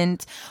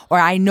present, or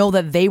I know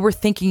that they were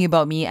thinking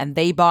about me and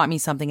they bought me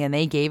something and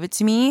they gave it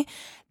to me,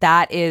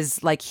 that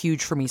is like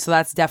huge for me. So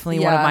that's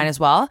definitely one of mine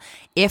as well.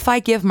 If I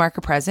give Mark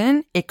a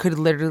present, it could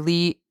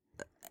literally,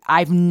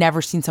 I've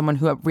never seen someone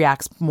who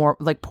reacts more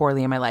like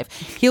poorly in my life.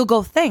 He'll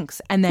go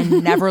thanks and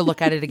then never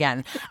look at it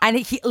again. And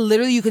he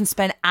literally, you can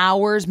spend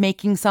hours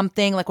making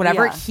something like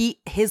whatever.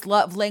 His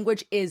love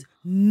language is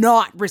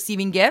not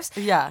receiving gifts.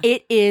 Yeah.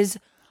 It is.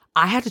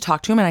 I had to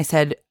talk to him and I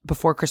said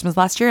before Christmas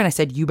last year, and I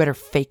said, you better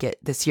fake it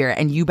this year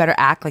and you better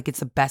act like it's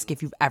the best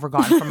gift you've ever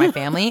gotten from my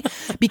family,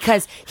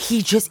 because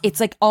it's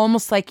like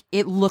almost like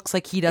it looks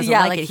like he doesn't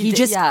like it. He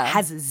just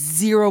has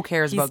zero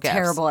cares about gifts.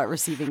 He's terrible at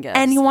receiving gifts.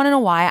 And you want to know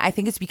why? I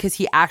think it's because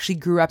he actually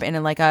grew up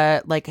in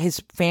like his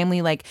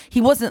family, like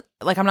he wasn't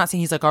like, I'm not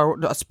saying he's like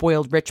a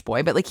spoiled rich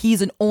boy, but like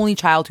he's an only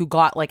child who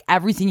got like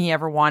everything he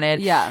ever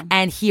wanted. Yeah.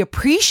 And he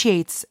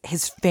appreciates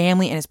his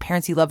family and his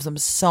parents. He loves them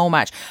so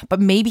much, but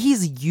maybe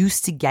he's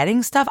used to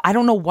getting stuff. I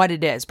don't know what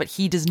it is, but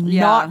he does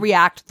not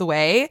react the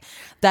way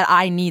that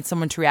I need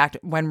someone to react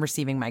when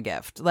receiving my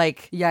gift.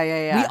 Like, we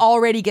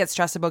already get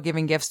stressed about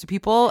giving gifts to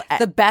people.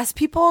 The best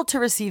people to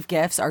receive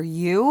gifts are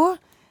you,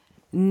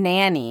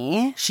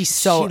 Nanny. She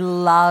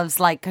loves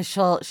because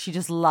she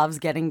just loves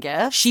getting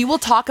gifts. She will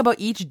talk about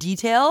each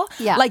detail.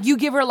 Yeah. Like you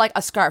give her like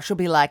a scarf, she'll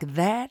be like,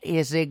 that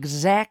is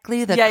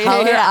exactly the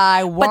color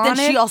I wanted. But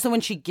then she also,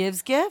 when she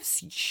gives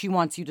gifts, she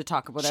wants you to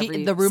talk about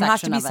the room has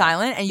to be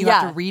silent and you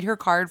have to read her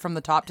card from the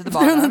top to the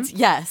bottom.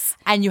 Yes.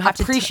 And you have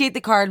to appreciate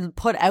the card,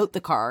 put out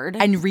the card.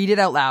 And read it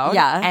out loud.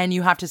 Yeah. And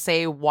you have to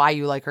say why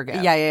you like her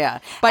gift. Yeah.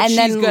 But and she's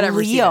then good at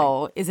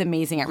Leo receiving. is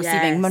amazing at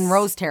receiving.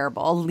 Monroe's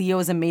terrible. Leo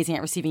is amazing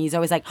at receiving. He's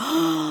always like,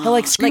 he'll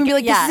like scream and be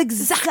like, this is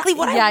exactly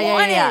what I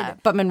wanted. Yeah.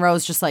 But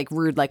Monroe's just like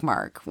rude like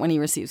Mark when he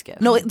receives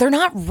gifts. No, they're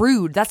not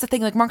rude. That's the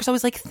thing. Like Mark's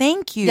always like,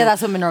 thank you. Yeah,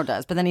 that's what Monroe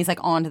does. But then he's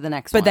like on to the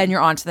next one. But then you're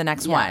on to the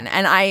next one.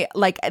 And I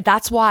like,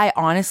 that's why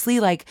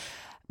honestly, like,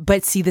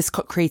 but see, this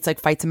creates like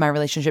fights in my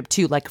relationship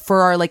too. Like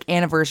for our like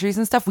anniversaries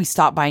and stuff, we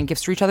stop buying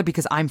gifts for each other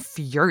because I'm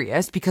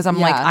furious because I'm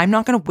like, I'm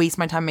not going to waste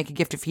my time making a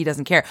gift if he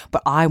doesn't care,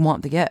 but I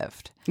want the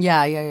gift.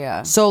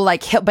 Yeah. So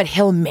like,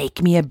 he'll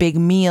make me a big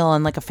meal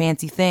and like a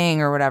fancy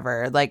thing or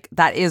whatever. Like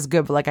that is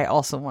good, but like I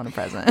also want a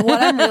present.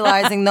 What I'm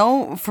realizing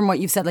though, from what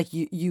you've said, like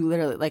you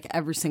literally like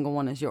every single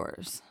one is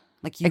yours.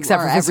 Like you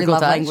except are for physical every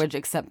love touch. language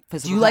except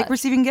physical. Do you like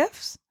receiving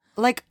gifts?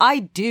 Like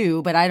I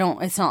do, but I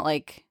don't. It's not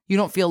like. You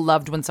don't feel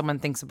loved when someone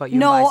thinks about you.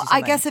 No, and buys you I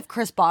guess if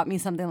Chris bought me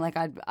something, like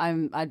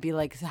I'd be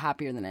like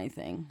happier than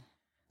anything.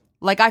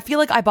 Like I feel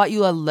like I bought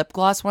you a lip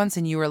gloss once,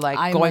 and you were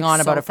like going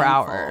on about it for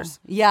hours.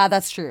 Yeah,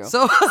 that's true.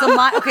 So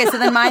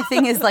then my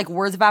thing is like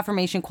words of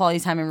affirmation, quality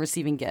time, and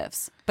receiving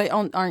gifts. But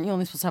aren't you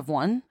only supposed to have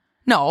one?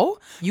 No,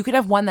 you could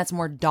have one that's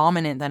more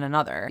dominant than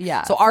another.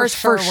 Yeah. So ours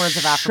for words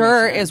of affirmation.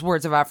 Sure is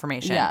words of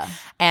affirmation. Yeah.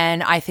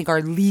 And I think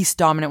our least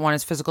dominant one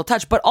is physical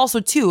touch. But also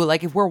too,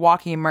 like if we're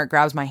walking and Mark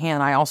grabs my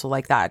hand, I also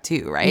like that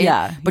too, right?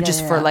 Yeah. But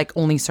just for like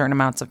only certain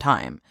amounts of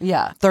time.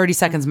 Yeah. 30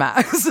 seconds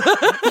max.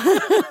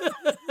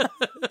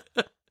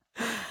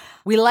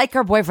 We like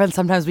our boyfriends.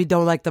 Sometimes we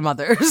don't like them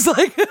others.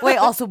 Like, wait,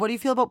 also, what do you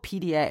feel about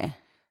PDA?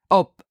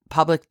 Oh,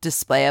 public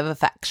display of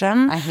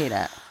affection. I hate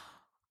it.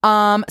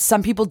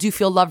 Some people do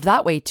feel loved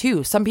that way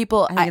too. Some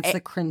people, I think it's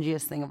the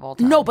cringiest thing of all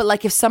time. No, but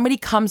like if somebody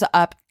comes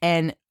up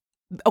and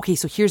okay,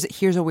 so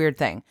here's a weird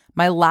thing.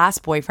 My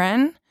last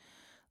boyfriend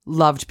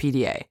loved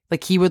PDA.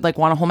 Like he would like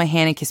want to hold my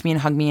hand and kiss me and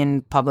hug me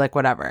in public,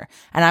 whatever.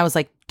 And I was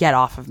like, get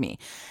off of me.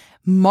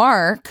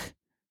 Mark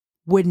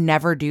would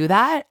never do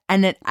that,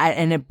 and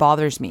it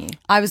bothers me.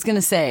 I was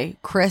gonna say,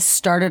 Chris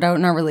started out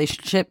in our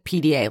relationship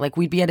PDA. Like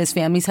we'd be at his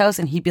family's house,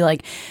 and he'd be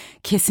like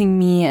kissing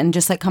me and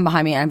just like come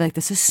behind me, and I'd be like,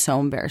 "This is so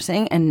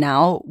embarrassing." And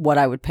now, what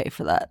I would pay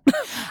for that?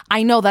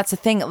 I know that's the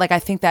thing. Like I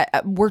think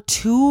that we're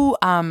too,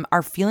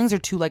 our feelings are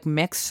too like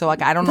mixed. So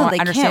like I don't know. They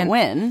understand. Can't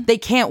win. They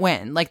can't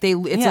win. Like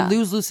it's a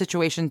lose-lose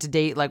situation to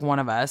date like one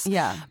of us.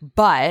 Yeah,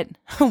 but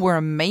we're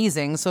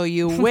amazing, so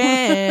you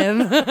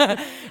win.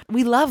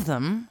 We love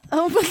them.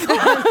 Oh my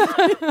god.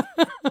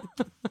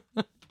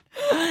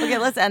 Okay,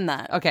 let's end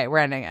that. Okay, we're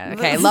ending it.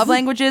 Okay, love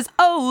languages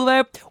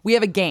over. We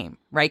have a game,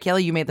 right,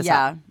 Kelly? You made this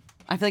up.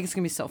 I feel like it's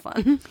gonna be so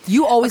fun.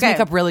 You always make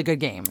up really good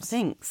games.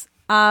 Thanks.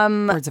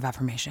 Words of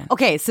affirmation.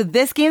 Okay, so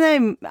this game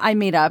that I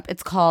made up,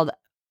 it's called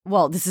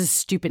well, this is a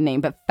stupid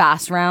name, but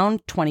Fast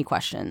Round, 20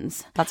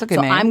 questions. That's a good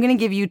so name. I'm going to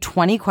give you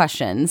 20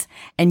 questions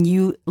and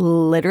you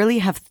literally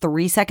have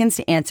 3 seconds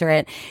to answer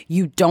it.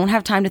 You don't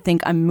have time to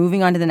think. I'm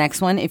moving on to the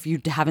next one if you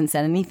haven't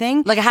said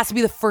anything. Like it has to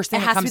be the first thing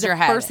It that has to comes be to your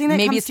the head. first thing that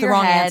Maybe comes it's to the your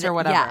wrong head. answer,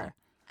 whatever.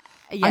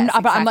 Yes,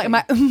 But I'm like,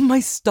 exactly. my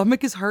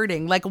stomach is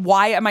hurting. Like,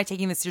 why am I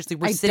taking this seriously?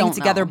 We're I sitting don't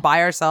together know. by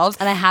ourselves.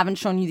 And I haven't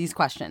shown you these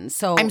questions.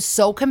 So I'm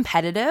so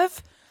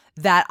competitive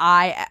that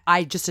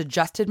I just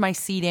adjusted my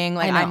seating.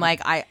 Like, I know. I'm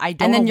like, I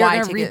don't and then know you're why I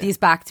going to take read it. these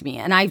back to me.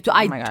 And I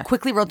my God.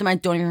 quickly wrote them. I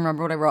don't even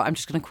remember what I wrote. I'm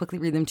just going to quickly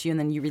read them to you and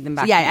then you read them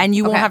back Yeah, to me. and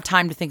you won't Okay. have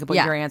time to think about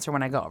Yeah. your answer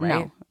when I go, right?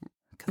 No.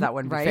 Because that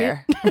wouldn't be Right?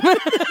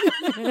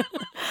 fair.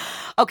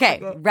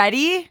 Okay,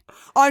 ready?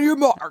 On your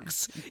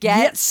marks.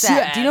 Get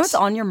set. Do you know it's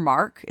on your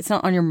mark? It's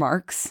not on your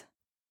marks.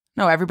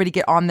 No, everybody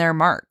get on their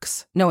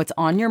marks. No, it's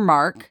on your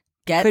mark.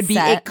 Get It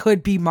set.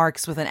 could be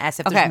marks with an S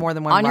if Okay, there's more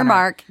than one on your runner.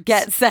 mark.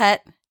 Get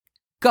set.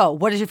 Go.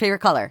 What is your favorite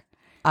color?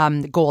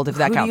 Gold, if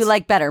that Who counts. do you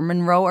like better,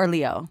 Monroe or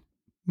Leo?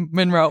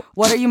 Monroe.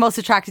 What are you most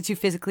attracted to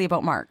physically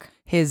about Mark?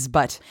 His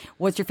butt.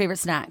 What's your favorite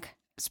snack?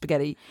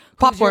 Spaghetti. Who's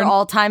Popcorn. your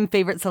all-time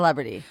favorite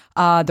celebrity?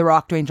 The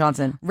Rock, Dwayne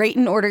Johnson. Rate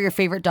and order your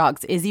favorite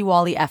dogs. Izzy,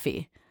 Wally,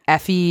 Effie.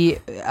 Effie,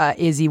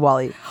 Izzy,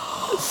 Wally.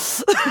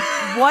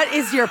 What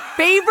is your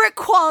favorite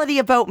quality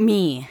about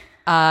me?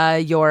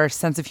 Your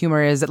sense of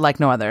humor is like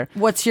no other.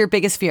 What's your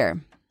biggest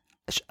fear?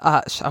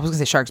 I was gonna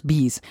say sharks,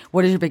 bees.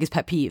 What is your biggest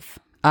pet peeve?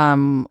 I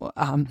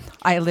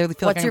literally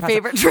feel What's like your I'm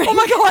favorite pass drink? out. Oh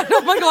my god!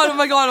 Oh my god! Oh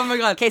my god! Oh my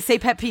god! Okay, say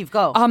pet peeve.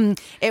 Go.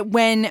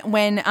 When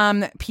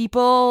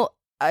people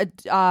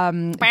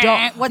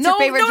don't. What's your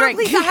favorite drink?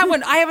 Please, I have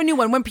one. I have a new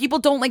one. When people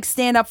don't like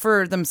stand up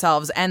for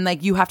themselves and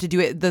like you have to do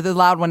it, the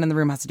loud one in the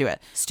room has to do it.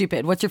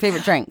 Stupid. What's your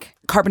favorite drink?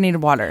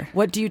 Carbonated water.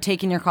 What do you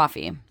take in your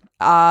coffee?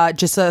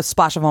 Just a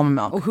splash of almond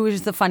milk. Who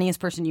is the funniest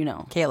person you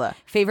know? Kayla.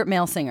 Favorite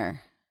male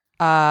singer?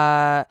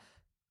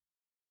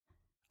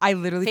 I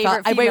literally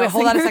Favorite felt. Wait, female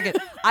hold on a singer?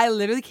 second. I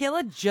literally,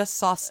 Kayla, just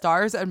saw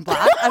Stars and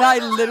Black, and I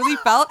literally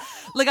felt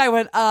like I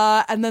went,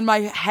 and then my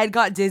head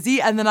got dizzy,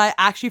 and then I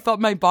actually felt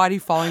my body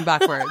falling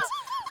backwards.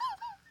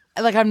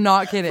 Like, I'm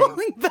not kidding.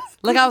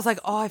 Like, I was like,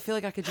 oh, I feel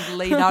like I could just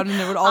lay down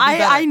and it would all be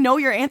better. I know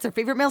your answer.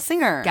 Favorite male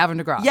singer? Gavin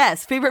DeGraw.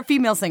 Yes. Favorite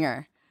female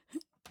singer?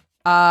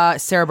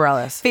 Sarah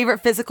Bareilles. Favorite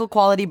physical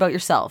quality about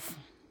yourself?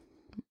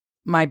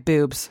 My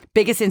boobs.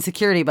 Biggest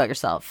insecurity about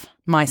yourself?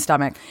 My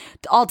stomach.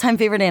 All-time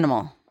favorite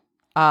animal?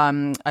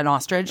 An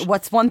ostrich.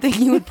 What's one thing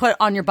you would put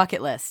on your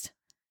bucket list?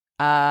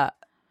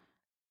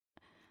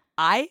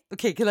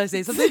 Okay, can I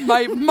say something?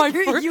 My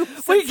first, You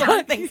said so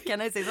many things.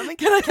 Can I say something?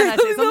 Can I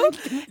say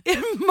something?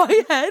 In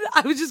my head,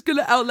 I was just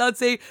gonna out loud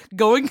say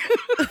going.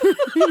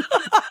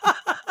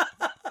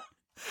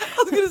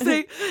 I was gonna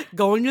say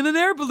going in an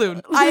air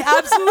balloon. I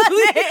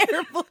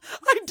absolutely.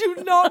 I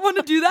do not want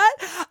to do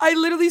that. I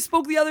literally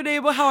spoke the other day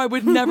about how I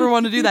would never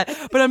want to do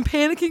that, but I'm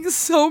panicking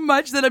so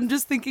much that I'm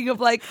just thinking of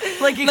like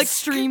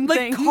extreme like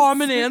things.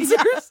 common answers.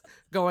 Yeah.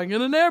 Going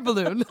in an air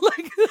balloon.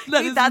 Like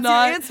that is that's your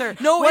not answer.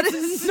 No, What it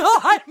is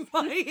not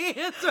my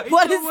answer. I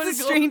What don't wanna is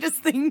the go- strangest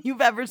thing you've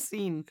ever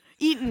seen?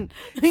 Eaten.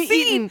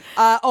 Seen.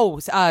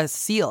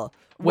 Seal.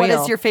 What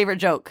Whale. is your favorite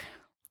joke?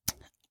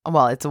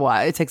 Well, it's a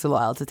while. It takes a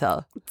while to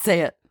tell.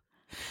 Say it.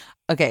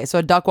 Okay, so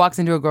a duck walks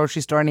into a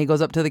grocery store and he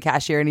goes up to the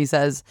cashier and he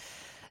says,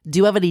 "Do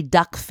you have any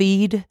duck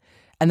feed?"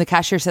 And the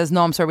cashier says,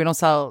 "No, I'm sorry, we don't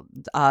sell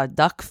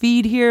duck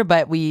feed here,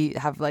 but we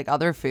have like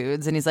other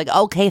foods." And he's like,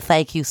 "Okay,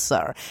 thank you,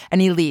 sir."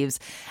 And he leaves.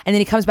 And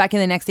then he comes back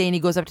in the next day and he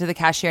goes up to the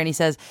cashier and he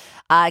says,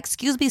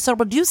 "Excuse me, sir,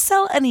 but do you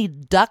sell any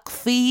duck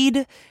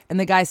feed?" And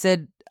the guy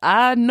said,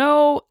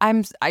 "No,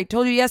 I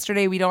told you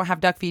yesterday we don't have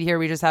duck feed here.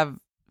 We just have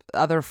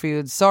other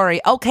foods.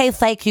 Sorry." "Okay,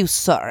 thank you,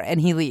 sir." And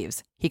he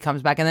leaves. He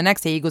comes back in the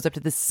next day. He goes up to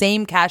the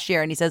same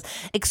cashier and he says,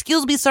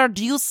 "Excuse me, sir,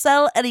 do you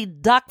sell any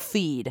duck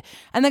feed?"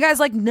 And the guy's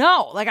like,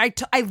 "No, like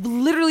I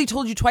literally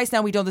told you twice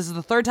now we don't. This is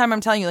the third time I'm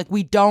telling you, like,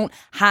 we don't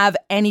have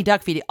any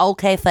duck feed."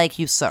 "Okay, thank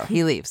you, sir."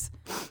 He leaves.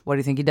 What do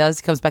you think he does?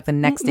 He comes back the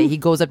next day. He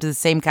goes up to the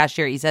same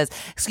cashier. He says,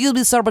 "Excuse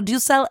me, sir, but do you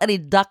sell any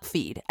duck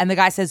feed?" And the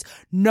guy says,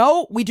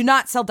 "No, we do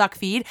not sell duck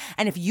feed.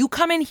 And if you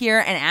come in here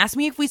and ask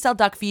me if we sell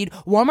duck feed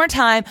one more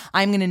time,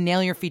 I'm going to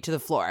nail your feet to the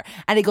floor."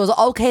 And he goes,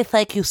 "Okay,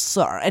 thank you,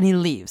 sir." And he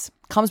leaves.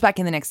 Comes back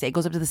in the next day,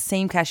 goes up to the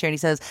same cashier and he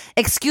says,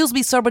 "Excuse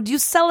me, sir, but do you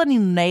sell any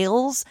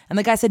nails?" And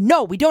the guy said,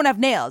 "No, we don't have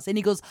nails." And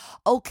he goes,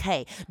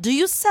 "Okay, do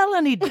you sell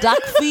any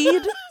duck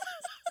feed?"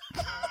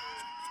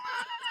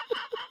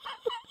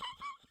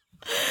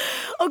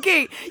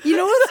 Okay, you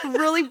know what's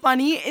really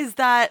funny is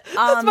that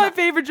That's my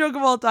favorite joke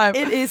of all time.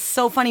 it is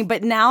so funny,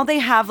 but now they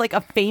have like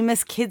a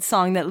famous kids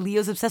song that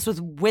Leo's obsessed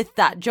with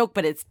that joke,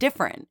 but it's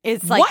different.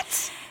 It's like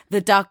What?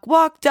 The duck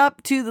walked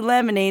up to the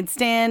lemonade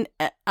stand.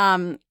 It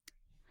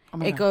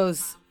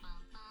goes.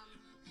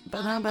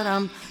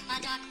 Ba-dum.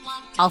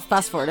 I'll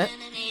fast forward it.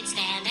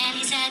 Stand, and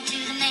he said to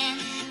the man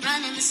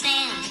running the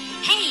stand,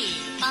 "Hey,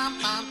 bum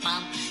bum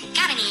bum,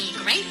 got any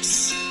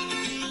grapes?"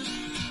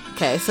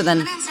 Okay, so then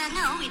The man said,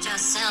 "No, we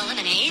just sell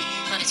lemonade,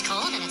 but it's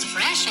cold and it's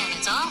fresh and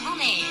it's all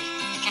homemade.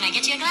 Can I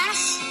get you a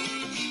glass?"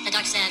 The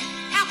duck said,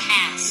 "I'll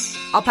pass."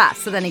 I'll pass.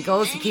 So then he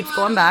goes, he keeps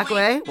going back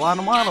away.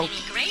 Waddle, waddle. Got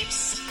any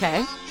grapes?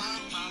 Okay.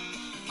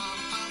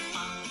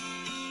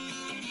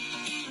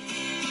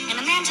 And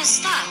the man just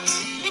stopped.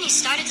 Then he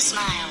started to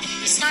smile.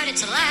 He started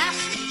to laugh.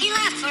 He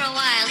laughed for a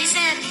while. He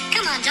said,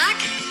 "Come on, Doc,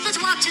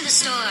 let's walk to the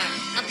store.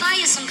 I'll buy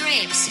you some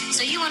grapes,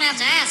 so you won't have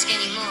to ask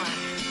anymore."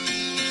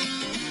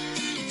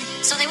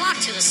 So they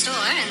walked to the store,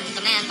 and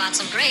the man bought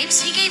some grapes.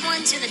 He gave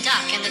one to the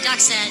duck, and the duck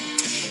said,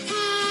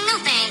 "No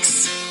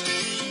thanks.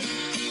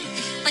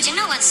 But you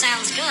know what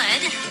sounds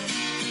good?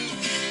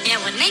 It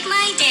would make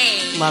my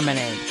day.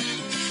 Lemonade.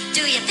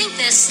 Do you think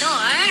this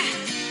store?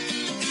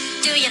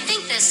 Do you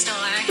think this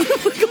store?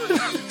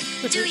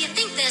 Do you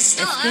think this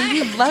store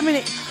Maybe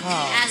lemonade.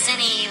 Oh, has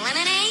any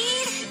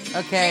lemonade?"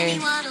 okay. Then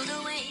he waddled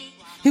away.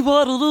 He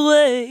waddled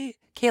away.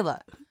 Kayla,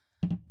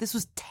 this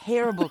was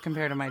terrible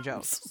compared to my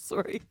joke.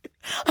 Sorry.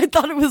 I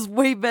thought it was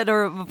way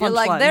better of a punchline. You're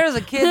like, there's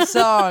a kid's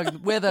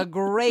song with a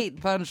great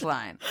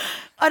punchline.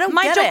 I don't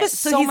My get joke it. was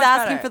So so he's much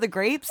asking better. for the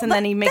grapes, and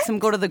then he makes him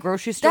go to the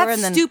grocery store. That's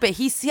and then stupid.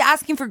 He's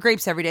asking for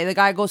grapes every day. The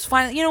guy goes,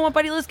 "Fine, you know what,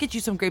 buddy? Let's get you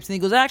some grapes." And he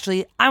goes,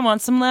 "Actually, I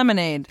want some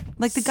lemonade."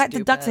 Like the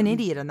duck's an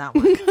idiot on that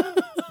one.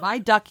 My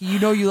duck, you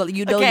know you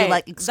Okay,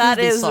 like. Excuse that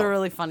me, is sir. a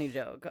really funny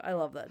joke. I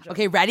love that joke.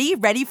 Okay, ready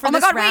for Oh my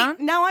this God, wait. round?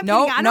 Now I'm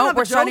no, thinking, I don't no. have a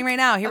We're starting joke. right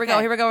now. Here we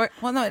Okay. go.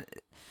 Well, no.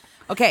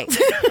 Okay.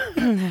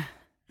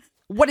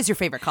 What is your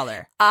favorite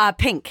color?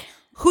 Pink.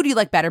 Who do you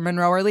like better,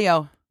 Monroe or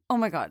Leo? Oh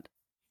my God.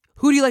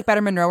 Who do you like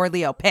better, Monroe or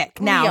Leo? Pick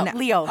now.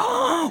 Leo.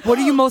 What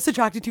are you most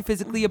attracted to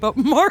physically about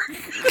Mark?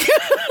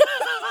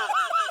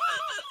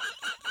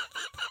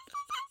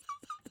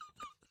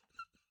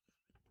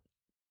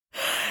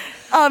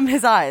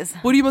 His eyes.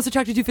 What are you most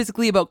attracted to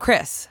physically about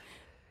Chris?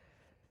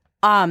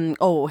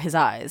 His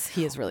eyes.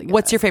 He is really good.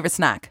 What's your favorite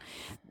snack?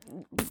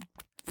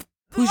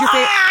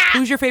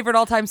 Who's your favorite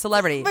all-time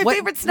celebrity? My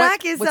favorite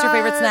snack is what's your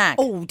favorite snack?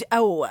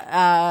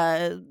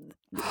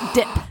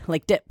 Dip,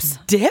 like dips.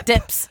 Dip?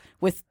 Dips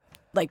with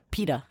like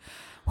pita.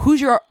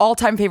 Who's your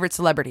all-time favorite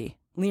celebrity?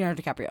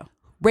 Leonardo DiCaprio.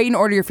 Rate and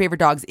order your favorite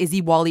dogs.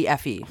 Izzy, Wally,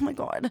 Effie. Oh my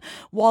God.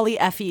 Wally,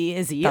 Effie,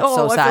 Izzy. That's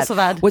so sad. I feel so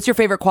bad. What's your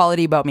favorite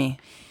quality about me?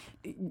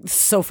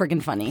 So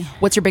friggin' funny.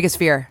 What's your biggest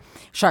fear?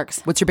 Sharks.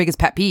 What's your biggest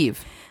pet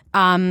peeve?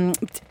 People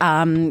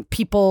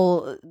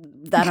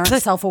that aren't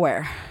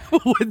self-aware.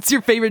 What's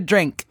your favorite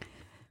drink?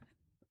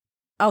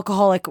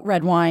 Alcoholic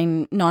red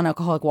wine,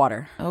 non-alcoholic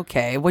water.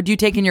 Okay. What do you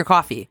take in your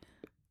coffee?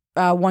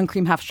 1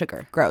 cream, half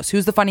sugar. Gross.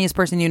 Who's the funniest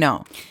person you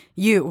know?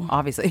 You.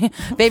 Obviously.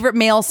 Favorite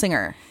male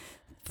singer?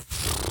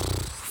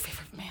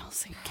 Favorite male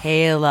singer.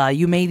 Kayla,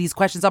 you made these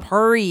questions up.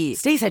 Hurry.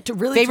 Stacey, I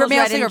really Favorite told you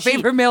male I didn't singer, cheat.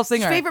 favorite male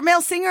singer. Favorite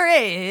male singer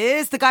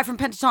is the guy from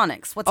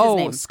Pentatonics. What's his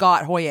name?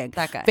 Scott Hoying.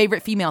 That guy.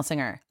 Favorite female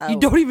singer? Oh, you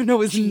don't even know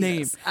his name.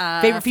 Jesus.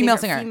 Favorite female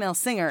singer? Female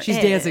singer. She's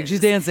dancing. She's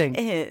dancing.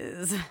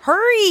 Is.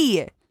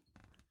 Hurry.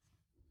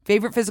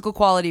 Favorite physical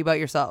quality about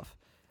yourself?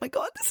 My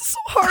God, this is so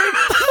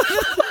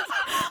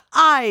hard.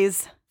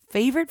 Eyes.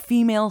 Favorite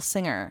female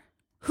singer?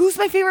 Who's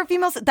my favorite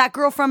female? That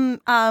girl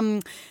from Never,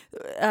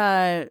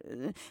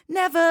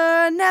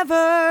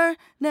 Never,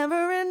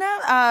 Never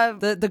Enough.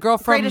 The girl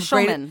from Greatest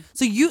Showman.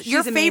 So your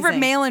She's favorite amazing.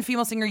 male and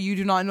female singer you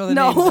do not know the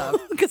names No,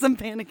 of. because I'm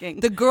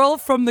panicking. The girl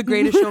from The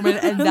Greatest Showman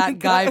and that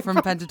guy from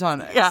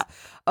Pentatonics. Yeah.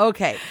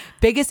 Okay.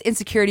 Biggest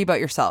insecurity about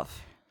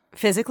yourself?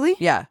 Physically?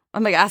 Yeah.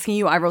 I'm like asking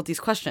you. I wrote these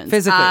questions.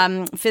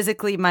 Physically.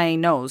 Physically, my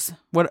nose.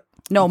 What?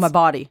 No, my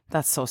body.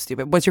 That's so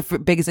stupid. What's your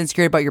biggest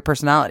insecurity about your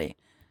personality?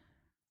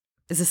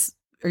 Is this?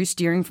 Are you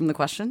steering from the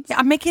questions? Yeah,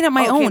 I'm making up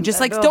my Okay, own. Just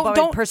like about my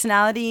don't.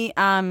 personality.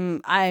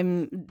 Don't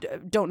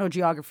know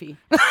geography.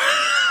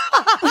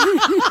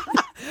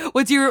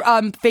 What's your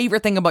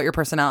favorite thing about your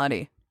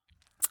personality?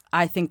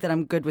 I think that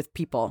I'm good with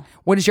people.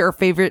 What is your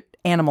favorite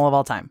animal of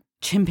all time?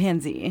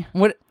 Chimpanzee.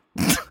 What?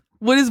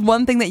 What is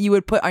one thing that you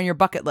would put on your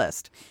bucket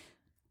list?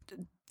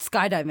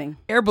 Skydiving.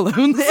 Air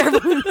balloons.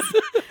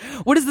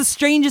 What is the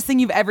strangest thing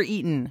you've ever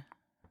eaten?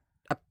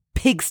 A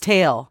pig's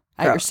tail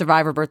at your Gross.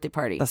 Survivor birthday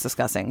party. That's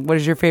disgusting. What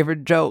is your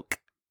favorite joke?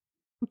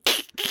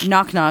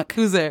 Knock knock.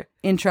 Who's there?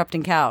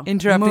 Interrupting cow.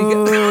 Interrupting.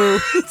 Moo.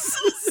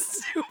 So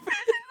stupid.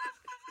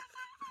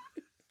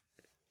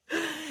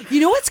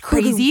 You know what's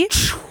crazy?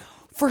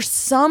 For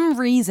some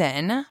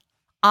reason,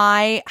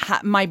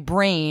 my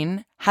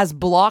brain has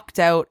blocked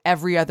out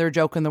every other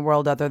joke in the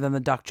world other than the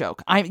duck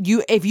joke.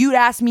 If you'd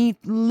ask me,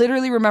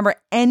 literally remember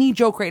any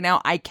joke right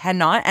now, I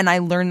cannot. And I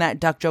learned that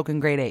duck joke in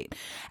grade 8,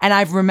 and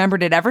I've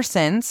remembered it ever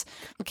since.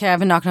 Okay, I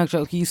have a knock knock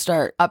joke. You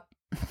start.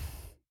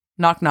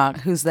 Knock knock.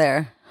 Who's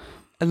there?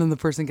 And then the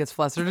person gets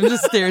flustered and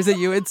just stares at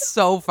you. It's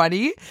so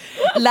funny.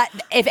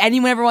 If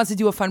anyone ever wants to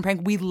do a fun prank,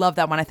 we love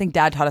that one. I think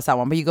Dad taught us that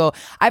one. But you go,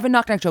 I have a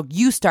knock knock joke.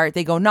 You start.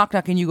 They go knock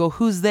knock, and you go,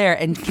 who's there?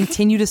 And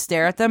continue to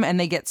stare at them, and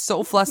they get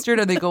so flustered,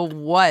 and they go,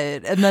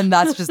 what? And then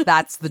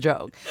that's the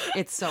joke.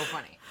 It's so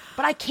funny.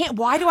 But I can't.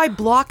 Why do I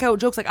block out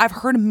jokes? Like I've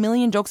heard a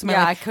million jokes in my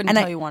life. I couldn't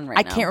tell you one right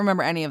I now. can't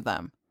remember any of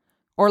them.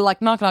 Or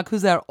like knock knock,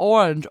 who's there?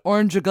 Orange.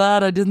 Orange, you're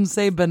glad I didn't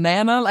say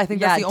banana. I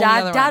think that's the only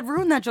other one. Dad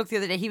ruined that joke the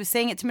other day. He was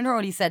saying it to Monroe,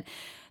 and he said,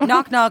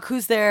 knock knock,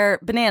 who's there?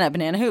 Banana,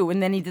 banana who?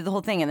 And then he did the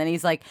whole thing, and then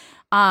he's like,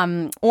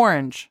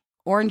 Orange.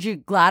 aren't you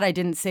glad I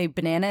didn't say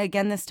banana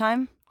again this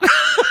time?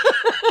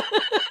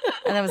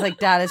 And I was like,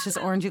 Dad, it's just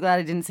aren't you glad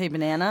I didn't say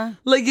banana?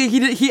 Like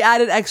he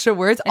added extra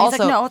words. And Also, he's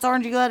like, no, it's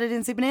aren't you glad I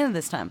didn't say banana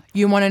this time?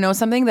 you want to know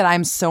something that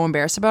I'm so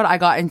embarrassed about? I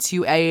got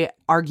into a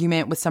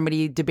argument with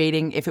somebody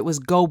debating if it was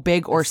go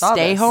big or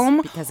stay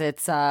home, because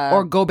it's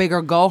or go big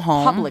or go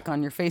home. public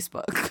on your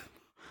Facebook.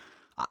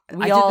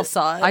 We I all did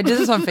saw it. I did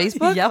this on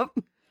Facebook. Yep.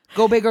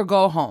 Go big or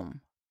go home.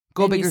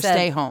 Go And big you or said-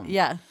 stay home.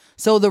 Yeah.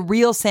 So the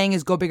real saying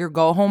is go big or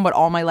go home, but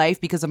all my life,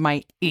 because of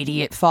my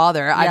idiot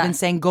father, I've Yeah. been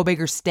saying go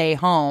big or stay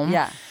home.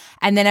 Yeah.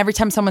 And then every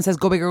time someone says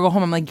go big or go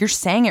home, I'm like, you're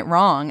saying it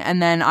wrong.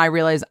 And then I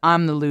realize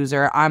I'm the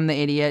loser. I'm the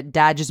idiot.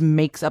 Dad just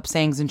makes up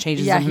sayings and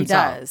changes Yeah, them he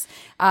himself.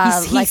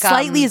 does. He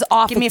slightly is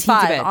off Give a me a teeth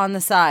of 5 it. on the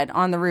side,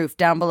 on the roof,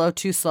 down below,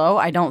 too slow.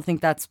 I don't think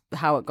that's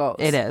how it goes.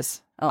 It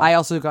is. I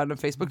also got in a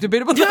Facebook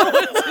debate about that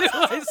one too.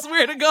 I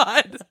swear to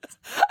God.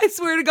 I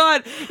swear to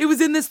God. It was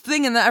in this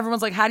thing and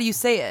everyone's like, how do you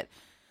say it?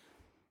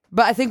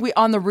 But I think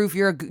on the roof,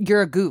 you're a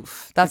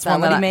goof. That's Is that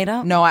one what that he made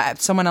up? No,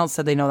 someone else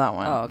said they know that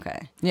one. Oh,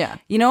 okay. Yeah.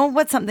 You know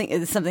what's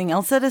something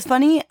else that is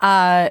funny?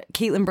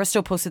 Caitlin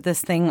Bristow posted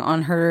this thing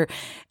on her,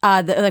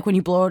 like when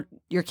you blow out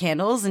your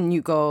candles and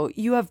you go,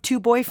 you have 2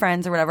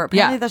 boyfriends or whatever.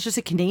 Apparently that's just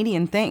a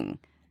Canadian thing.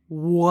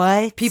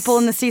 What? People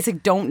in the States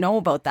don't know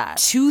about that.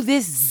 To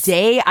this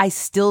day, I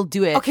still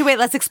do it. Okay, wait,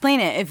 let's explain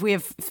it if we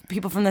have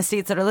people from the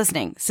States that are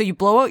listening. So you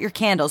blow out your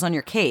candles on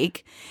your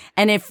cake,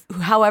 and if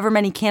however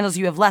many candles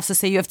you have left, so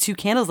say you have 2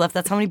 candles left,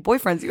 that's how many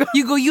boyfriends you have.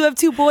 You go, you have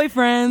 2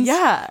 boyfriends.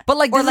 Yeah. But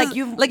like, Or this like is-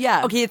 you- like,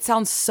 yeah. okay, it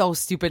sounds so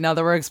stupid now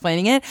that we're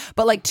explaining it,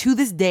 but like to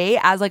this day,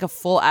 as like a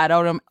full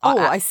adult,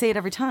 I say it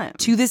every time.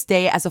 to this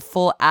day, as a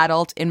full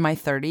adult in my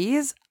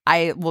 30s,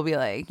 I will be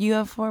like, you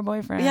have 4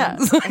 boyfriends. Yeah,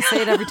 I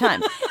say it every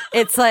time.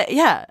 It's like,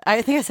 yeah,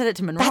 I think I said it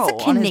to Monroe. That's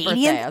a on his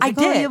Canadian- birthday. I was I like,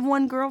 oh, did. you have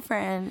 1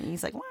 girlfriend. And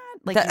he's like, what?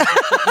 Like,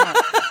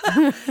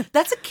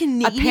 That's a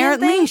Canadian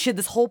apparently thing? she had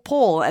this whole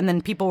poll, and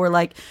then people were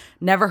like,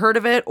 never heard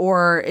of it,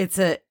 or it's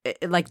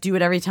like do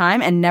it every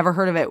time, and never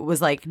heard of it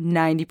was like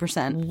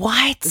 90%.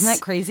 What? Isn't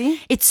that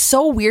crazy? It's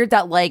so weird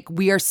that like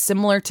we are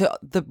similar to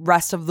the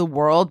rest of the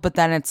world, but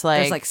then it's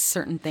like There's like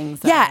certain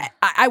things. That yeah,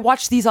 I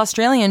watch these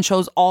Australian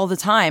shows all the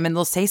time, and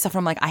they'll say stuff, and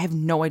I'm like, I have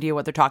no idea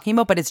what they're talking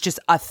about, but it's just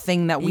a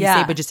thing that we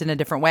Yeah. say, but just in a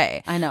different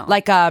way. I know.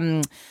 Like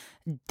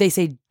they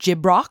say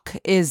gibrock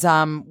is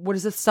what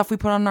is the stuff we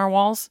put on our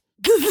walls?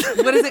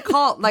 What is it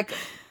called? Like.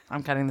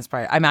 I'm cutting this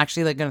part. I'm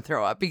actually like going to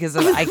throw up because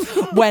of,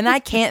 when I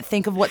can't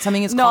think of what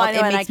something is No, called, I know,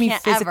 it and makes I me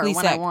can't physically ever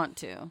when sick. I want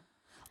to.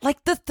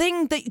 Like the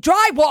thing that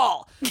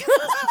drywall,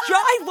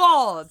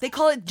 drywall. They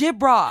call it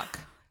gibrock.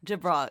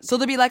 Gibrock. So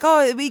they'll be like,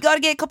 "Oh, we got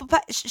to get a couple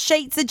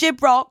sheets of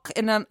gibrock,"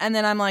 and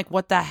then I'm like,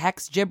 "What the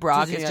heck's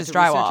gibrock? Did you It's have just to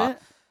research drywall."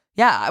 it?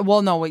 Yeah.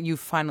 Well, no. You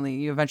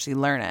eventually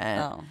learn it.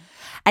 Oh.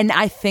 And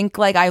I think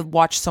like I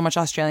watch so much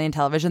Australian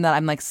television that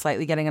I'm like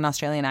slightly getting an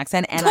Australian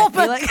accent, and Oh I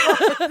feel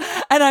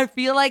like, and I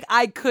feel like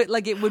I could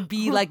like it would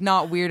be like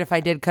not weird if I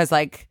did, because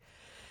like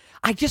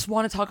I just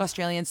want to talk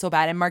Australian so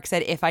bad. And Mark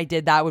said if I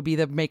did that would be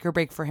the make or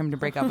break for him to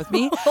break up with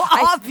me.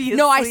 Obviously.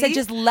 No, I said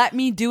just let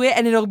me do it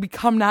and it'll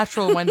become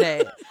natural one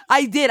day.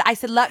 I did. I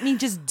said let me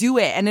just do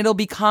it and it'll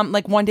become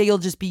like one day you'll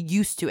just be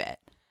used to it.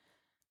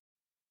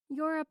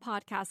 You're a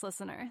podcast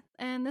listener,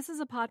 and this is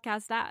a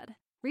podcast ad.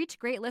 Reach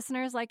great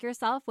listeners like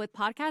yourself with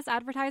podcast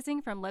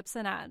advertising from Lips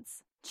and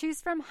Ads.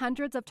 Choose from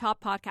hundreds of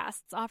top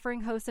podcasts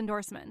offering host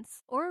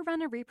endorsements, or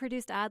run a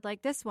reproduced ad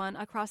like this one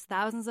across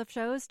thousands of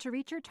shows to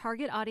reach your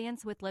target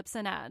audience with Lips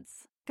and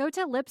Ads. Go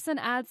to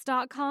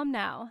lipsandads.com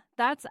now.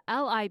 That's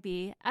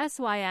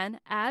LIBSYN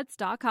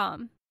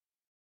ads.com.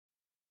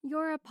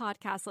 You're a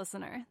podcast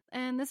listener,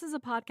 and this is a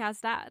podcast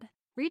ad.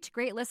 Reach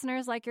great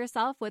listeners like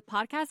yourself with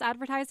podcast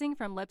advertising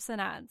from Lips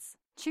and Ads.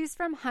 Choose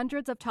from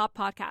hundreds of top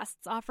podcasts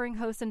offering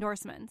host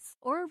endorsements,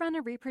 or run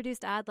a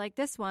reproduced ad like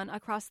this one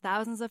across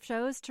thousands of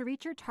shows to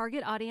reach your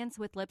target audience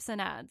with Lips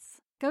and Ads.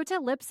 Go to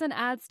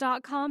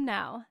lipsandads.com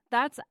now.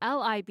 That's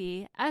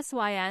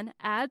LIBSYN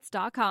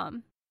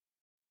ads.com.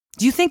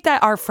 Do you think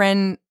that our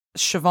friend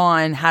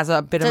Siobhan has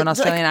a bit of an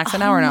Australian accent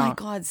now or no? Oh my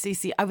God,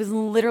 Stacey. I was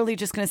literally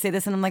just going to say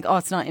this and I'm like, oh,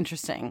 it's not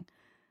interesting.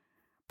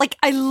 Like,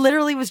 I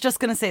literally was just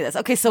going to say this.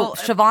 Okay, so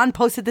Siobhan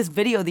posted this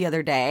video the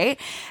other day,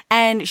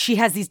 and she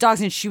has these dogs,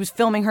 and she was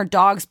filming her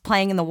dogs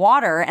playing in the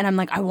water, and I'm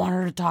like, I want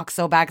her to talk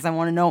so bad because I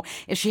want to know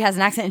if she has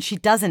an accent, and she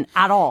doesn't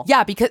at all.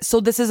 Yeah, because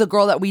so this is a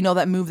girl that we know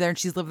that moved there and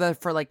she's lived there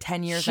for like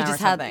 10 years She now just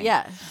or had, something.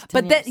 yeah. 10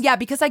 But then, years. yeah,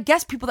 because I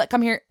guess people that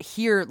come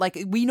here,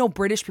 like we know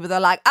British people that are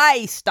like,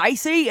 hey,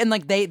 Stacey, and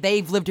like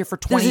they've lived here for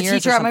 20 There's a years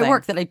teacher or at something. my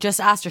work that I just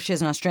asked her. She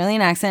has an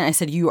Australian accent. I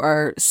said, you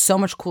are so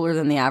much cooler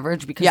than the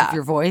average because Yeah. of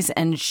your voice,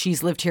 and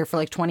she's lived here for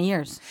like 20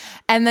 years.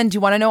 And then do you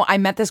want to know, I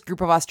met this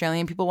group of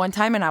Australian people one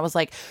time and I was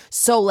like,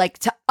 so like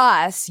to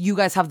us, you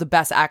guys have the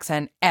best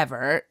accent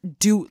ever.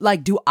 Do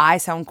I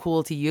sound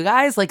cool to you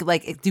guys? Like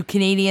do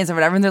Canadians or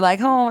whatever? And they're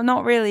like, oh,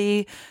 not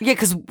really. Yeah,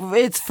 because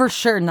it's for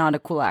sure not a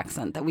cool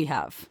accent that we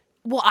have.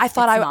 Well, I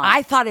thought It's not.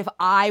 I thought if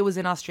I was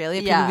in Australia,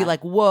 people Yeah. would be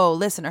like, whoa,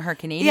 listen to her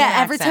Canadian Yeah,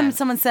 accent. every time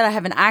someone said I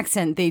have an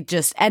accent, they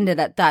just ended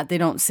at that. They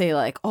don't say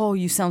like, oh,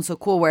 you sound so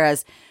cool.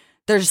 Whereas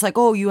They're just like,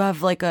 oh, you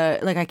have like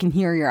I can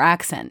hear your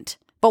accent.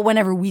 But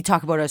whenever we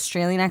talk about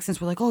Australian accents,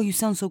 we're like, oh, you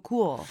sound so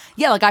cool.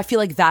 Yeah, like I feel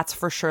like that's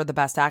for sure the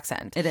best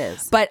accent. It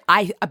is. But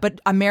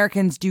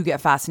Americans do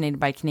get fascinated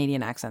by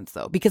Canadian accents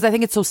though, because I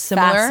think it's so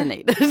similar.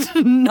 Fascinated.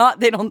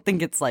 They don't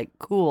think it's like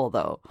cool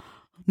though.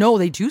 No,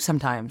 they do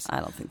sometimes. I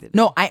don't think they do.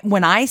 No,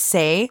 when I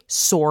say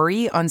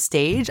sorry on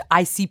stage,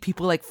 I see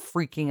people like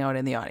freaking out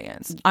in the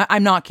audience.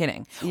 I'm not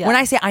kidding. Yeah. When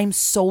I say I'm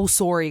so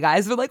sorry,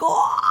 guys, they're like,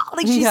 oh,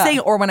 like she's saying.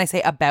 Or when I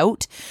say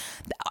about,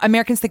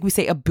 Americans think we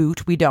say a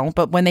boot. We don't.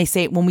 But when we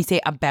say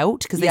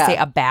about, because they say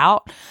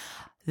about,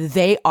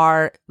 they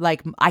are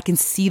like, I can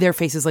see their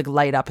faces like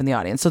light up in the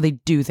audience. So they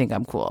do think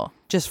I'm cool.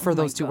 Just for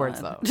those two words,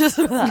 though. Just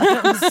for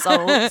that. I'm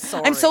so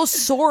sorry. I'm so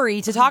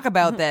sorry to talk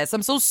about this.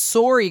 I'm so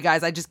sorry,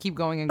 guys. I just keep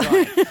going and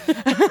going.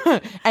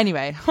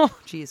 Anyway, oh,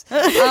 jeez.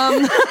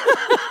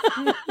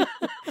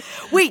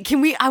 Wait,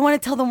 I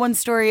want to tell them one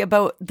story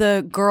about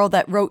the girl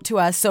that wrote to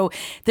us. So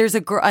there's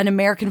an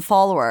American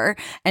follower,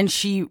 and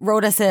she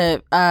wrote us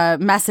a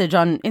message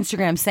on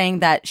Instagram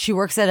saying that she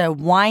works at a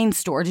wine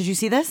store. Did you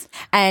see this?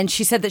 And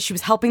she said that she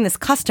was helping this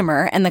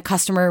customer, and the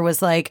customer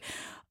was like,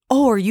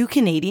 oh, are you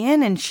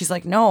Canadian? And she's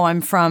like, no, I'm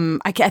from,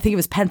 I think it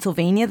was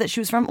Pennsylvania that she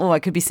was from. Oh, I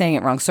could be saying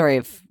it wrong. Sorry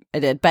if I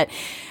did. But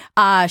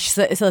she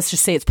said, so let's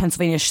just say it's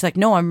Pennsylvania. She's like,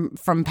 no, I'm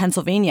from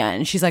Pennsylvania.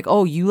 And she's like,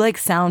 oh, you like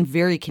sound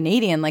very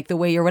Canadian, like the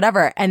way you're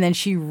whatever. And then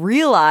she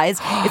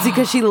realized it's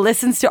because she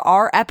listens to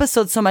our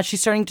episodes so much.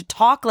 She's starting to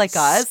talk like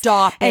us.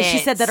 Stop And it. she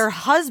said that her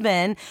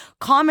husband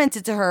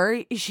commented to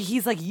her,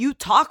 he's like, you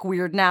talk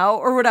weird now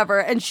or whatever.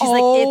 And she's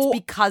like, it's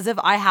because of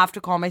I have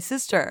to call my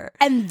sister.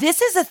 And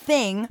this is a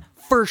thing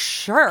for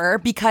sure,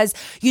 because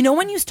you know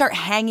when you start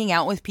hanging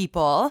out with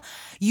people,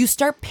 you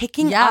start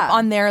picking up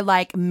on their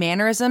like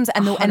mannerisms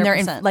and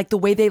their like the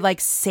way they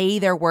like say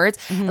their words.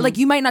 Like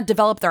you might not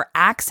develop their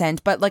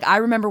accent, but like I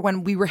remember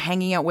when we were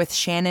hanging out with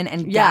Shannon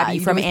and Gabby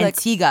from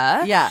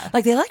Antigua,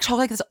 like they like talk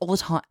like this all the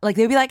time. Like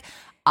they'd be like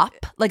up,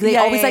 like they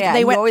always like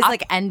they you went always up,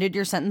 like ended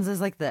your sentences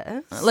like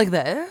this, like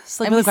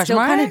and we still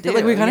kind of do,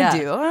 like we kind of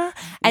do.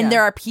 And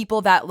there are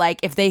people that like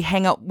if they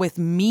hang out with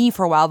me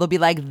for a while, they'll be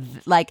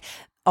like.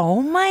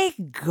 Oh my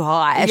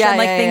gosh. And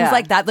like things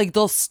like that. Like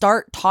they'll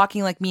start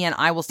talking like me and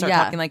I will start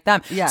talking like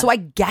them. Yeah. So I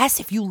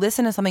guess if you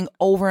listen to something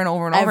over and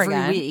over and over every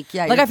again. week.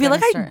 Yeah. Like I feel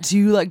like I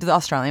do like the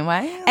Australian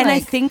way. And like, I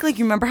think like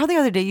you remember how the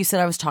other day you said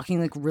I was talking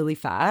like really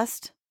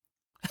fast?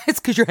 It's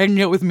because you're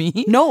hanging out with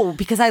me? No,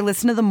 because I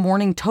listen to the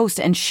Morning Toast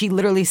and she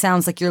literally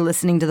sounds like you're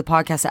listening to the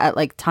podcast at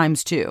like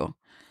 ×2.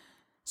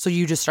 So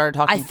you just started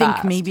talking I think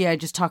fast. maybe I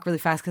just talk really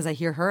fast because I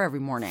hear her every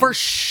morning. For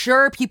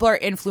sure, people are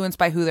influenced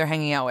by who they're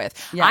hanging out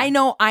with. Yeah. I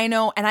know.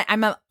 And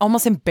I'm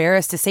almost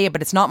embarrassed to say it,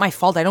 but it's not my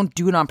fault. I don't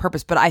do it on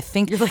purpose, but I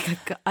think... You're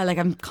like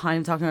I'm kind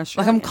of talking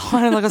Australian. Like I'm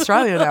kind of like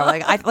Australian now.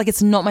 Like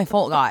it's not my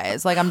fault,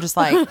 guys. Like I'm just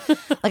like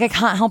I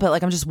can't help it.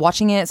 Like I'm just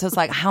watching it. So it's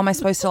like, how am I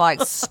supposed to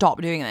like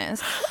stop doing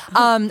this?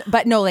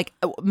 But no, like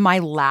my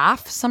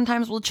laugh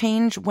sometimes will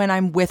change when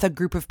I'm with a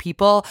group of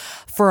people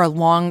for a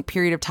long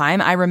period of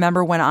time. I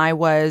remember when I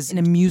was in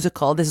a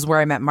musical, this is where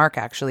I met Mark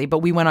actually, but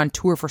we went on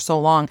tour for so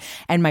long,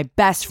 and my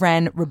best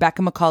friend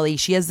Rebecca McCauley,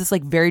 she has this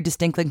like very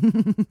distinct like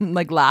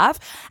like laugh,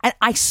 and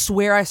I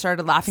swear I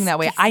started laughing that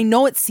way. I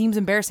know it seems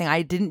embarrassing.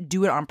 I didn't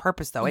do it on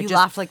purpose though. You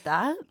laugh like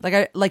that?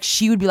 Like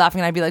she would be laughing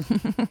and I'd be like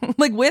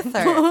like with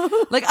her.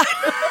 Like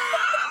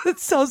it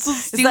sounds so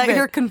stupid. Is that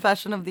your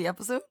confession of the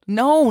episode?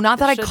 No, not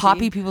that I should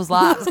copy be. people's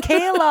laughs.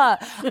 Kayla,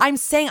 I'm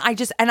saying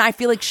and I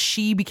feel like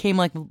she became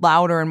like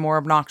louder and more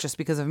obnoxious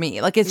because of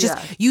me. Like it's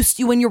just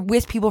when you're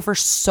with people for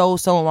so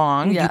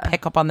long, you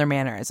pick up on their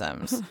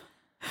mannerisms.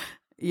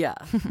 Yeah.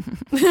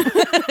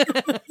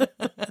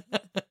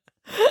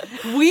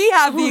 We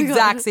have the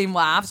exact same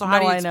laugh, so how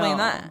do you explain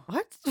that?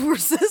 What? We're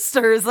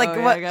sisters. Like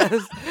what?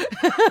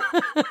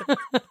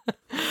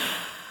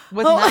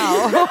 What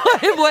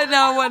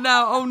now? What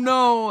now? Oh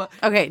no.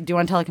 Okay, do you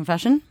want to tell a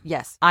confession?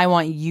 Yes. I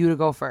want you to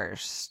go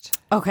first.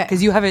 Okay.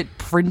 Because you have it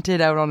printed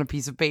out on a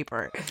piece of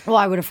paper. Well,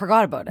 I would have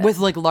forgot about it. With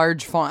like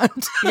large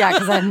font. Yeah,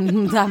 because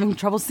I'm having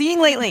trouble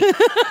seeing lately.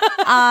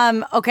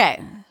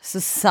 Okay. So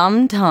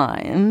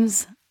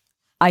sometimes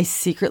I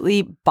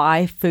secretly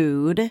buy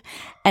food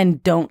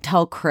and don't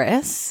tell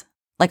Chris.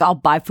 Like I'll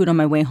buy food on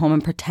my way home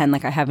and pretend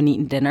like I haven't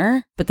eaten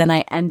dinner, but then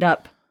I end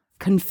up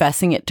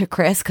confessing it to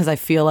Chris because I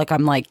feel like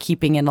I'm like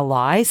keeping in a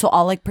lie. So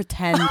I'll like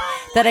pretend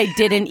that I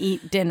didn't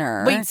eat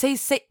dinner. Wait, say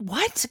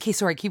what? Okay,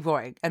 sorry, keep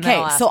going.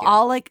 Okay,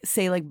 I'll like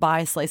say like buy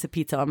a slice of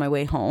pizza on my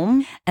way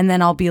home, and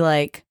then I'll be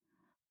like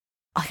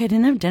I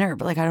didn't have dinner,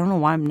 but like I don't know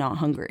why I'm not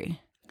hungry.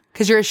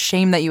 Because you're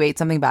ashamed that you ate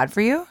something bad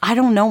for you? I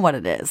don't know what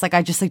it is. Like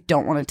I just like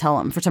don't want to tell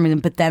him for some reason.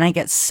 But then I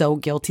get so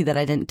guilty that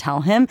I didn't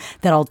tell him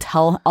that I'll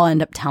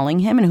end up telling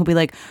him, and he'll be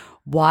like,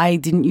 why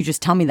didn't you just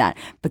tell me that?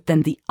 But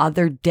then the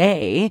other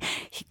day,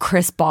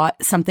 Chris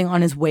bought something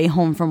on his way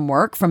home from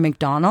work from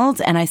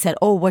McDonald's. And I said,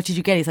 oh, what did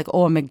you get? He's like,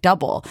 oh, a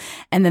McDouble.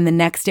 And then the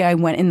next day I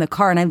went in the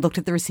car and I looked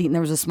at the receipt and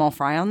there was a small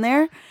fry on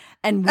there.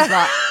 And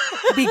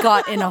we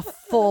got in a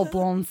full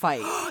blown fight.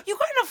 You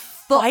got in a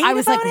fight I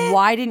was like, about it?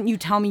 why didn't you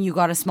tell me you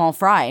got a small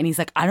fry? And he's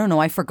like, I don't know,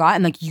 I forgot.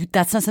 And like,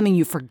 that's not something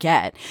you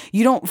forget.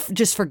 You don't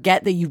just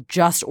forget that you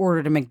just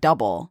ordered a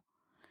McDouble.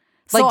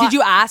 Like, So did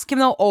you ask him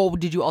though? Oh,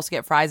 did you also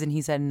get fries? And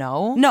he said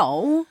no.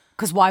 No,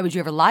 because why would you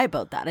ever lie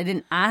about that? I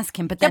didn't ask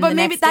him. But Yeah, then but the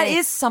maybe next that day,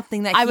 is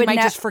something that he might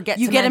just forget.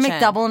 You to get mention. a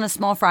McDouble and a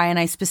small fry, and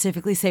I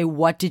specifically say,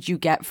 what did you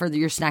get for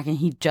your snack? And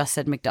he just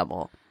said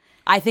McDouble.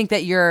 I think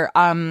that you're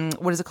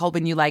what is it called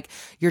when you like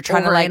you're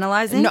trying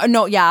Overanalyzing? to like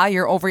no yeah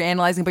you're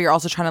overanalyzing, but you're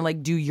also trying to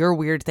like do your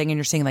weird thing, and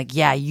you're saying like,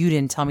 yeah, you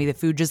didn't tell me the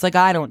food, just like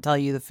I don't tell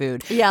you the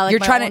food. Yeah, like you're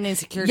my trying own to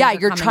insecurities yeah are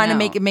you're coming trying to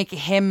out. make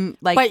him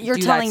like. But you're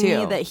do telling that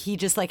me too. that he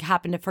just like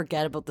happened to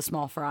forget about the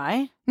small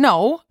fry.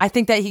 No, I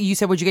think that you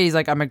said what'd you get. He's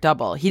like a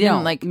McDouble. He didn't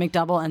No, like.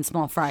 McDouble and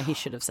small fry. He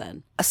should have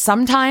said.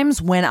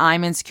 Sometimes when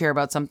I'm insecure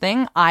about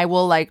something, I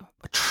will like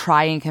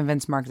try and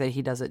convince Mark that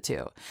he does it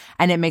too,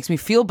 and it makes me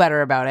feel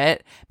better about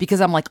it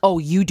because I'm like, oh,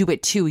 you do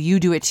it too,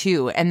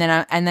 and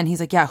then he's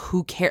like, yeah,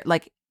 who cares?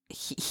 Like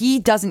he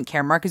doesn't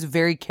care. Mark is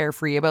very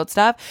carefree about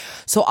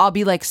stuff, so I'll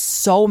be like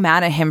so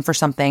mad at him for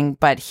something,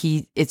 but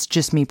it's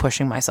just me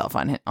pushing myself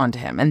onto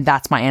him, and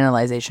that's my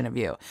analyzation of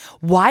you.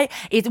 Why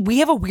we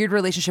have a weird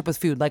relationship with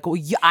food. Like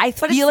I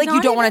feel like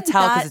you don't want to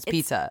tell because it's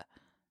pizza.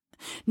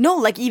 No,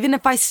 like even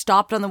if I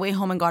stopped on the way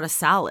home and got a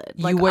salad,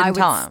 like, You wouldn't I would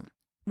tell him.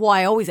 Well,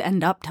 I always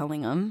end up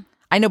telling him.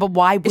 I know, but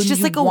why wouldn't It's just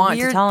you like a want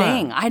weird to tell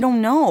thing. him? I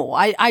don't know.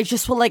 I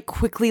just will like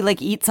quickly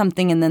like eat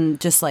something and then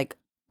just like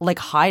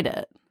hide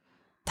it.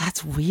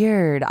 That's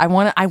weird. I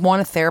want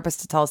a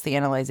therapist to tell us the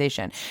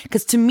analyzation,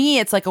 because to me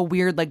it's like a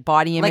weird like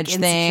body image Like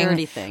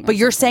insecurity thing or But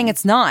you're saying something.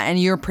 it's not, and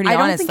you're pretty I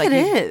don't honest. think like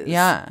it is.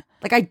 Yeah.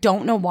 Like I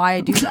don't know why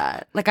I do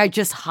that. Like I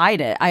just hide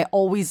it. I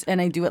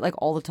do it like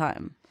all the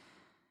time.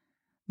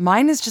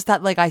 Mine is just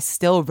that like I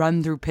still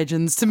run through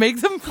pigeons to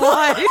make them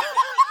fly.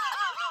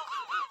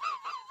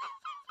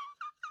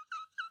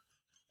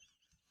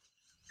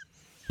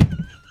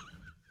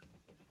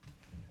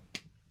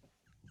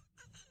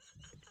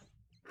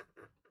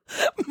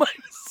 Mine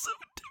is so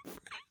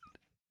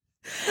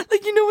different.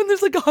 Like, you know when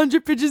there's like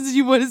 100 pigeons and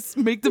you want to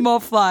make them all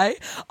fly?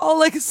 I'll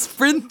like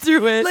sprint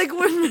through it. Like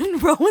when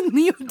Monroe and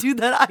Leo do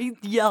that, I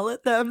yell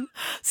at them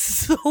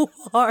so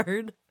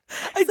hard.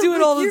 I do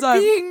it all the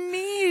time. You're being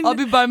mean. I'll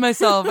be by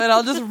myself and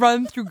I'll just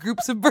run through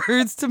groups of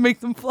birds to make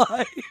them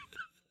fly.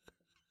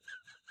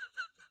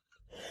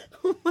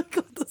 Oh my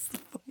god, that's the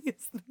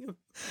funniest thing.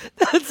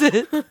 That's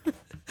it.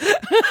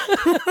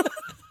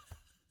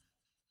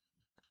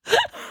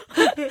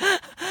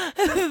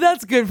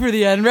 That's good for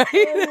the end, right?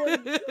 Oh my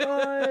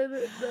god,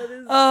 that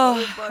is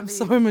Oh, I'm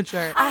so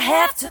immature. I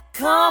have to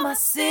call my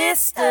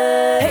sister.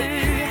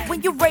 Hey,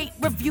 when you rate,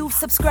 review,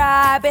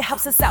 subscribe, it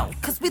helps us out.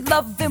 Cause we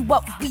loving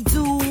what we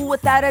do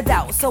without a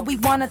doubt. So we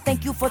wanna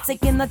thank you for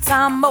taking the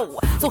time, oh.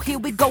 So here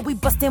we go, we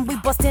bustin'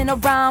 a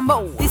rhyme,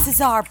 oh. This is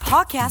our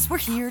podcast, we're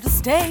here to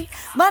stay.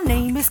 My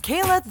name is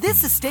Kayla,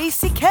 this is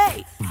Stacey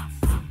K.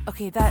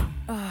 Okay, that...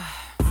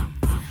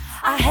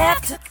 I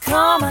have to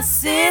call my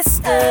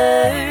sister.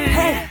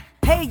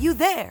 Hey, you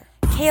there?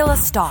 Kayla,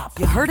 stop.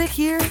 You heard it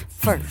here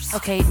first.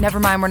 Okay,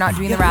 never mind. We're not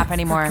doing the rap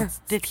anymore. Heard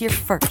it here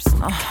first.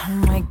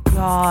 Oh my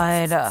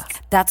god.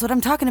 That's what I'm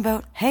talking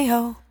about. Hey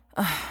ho.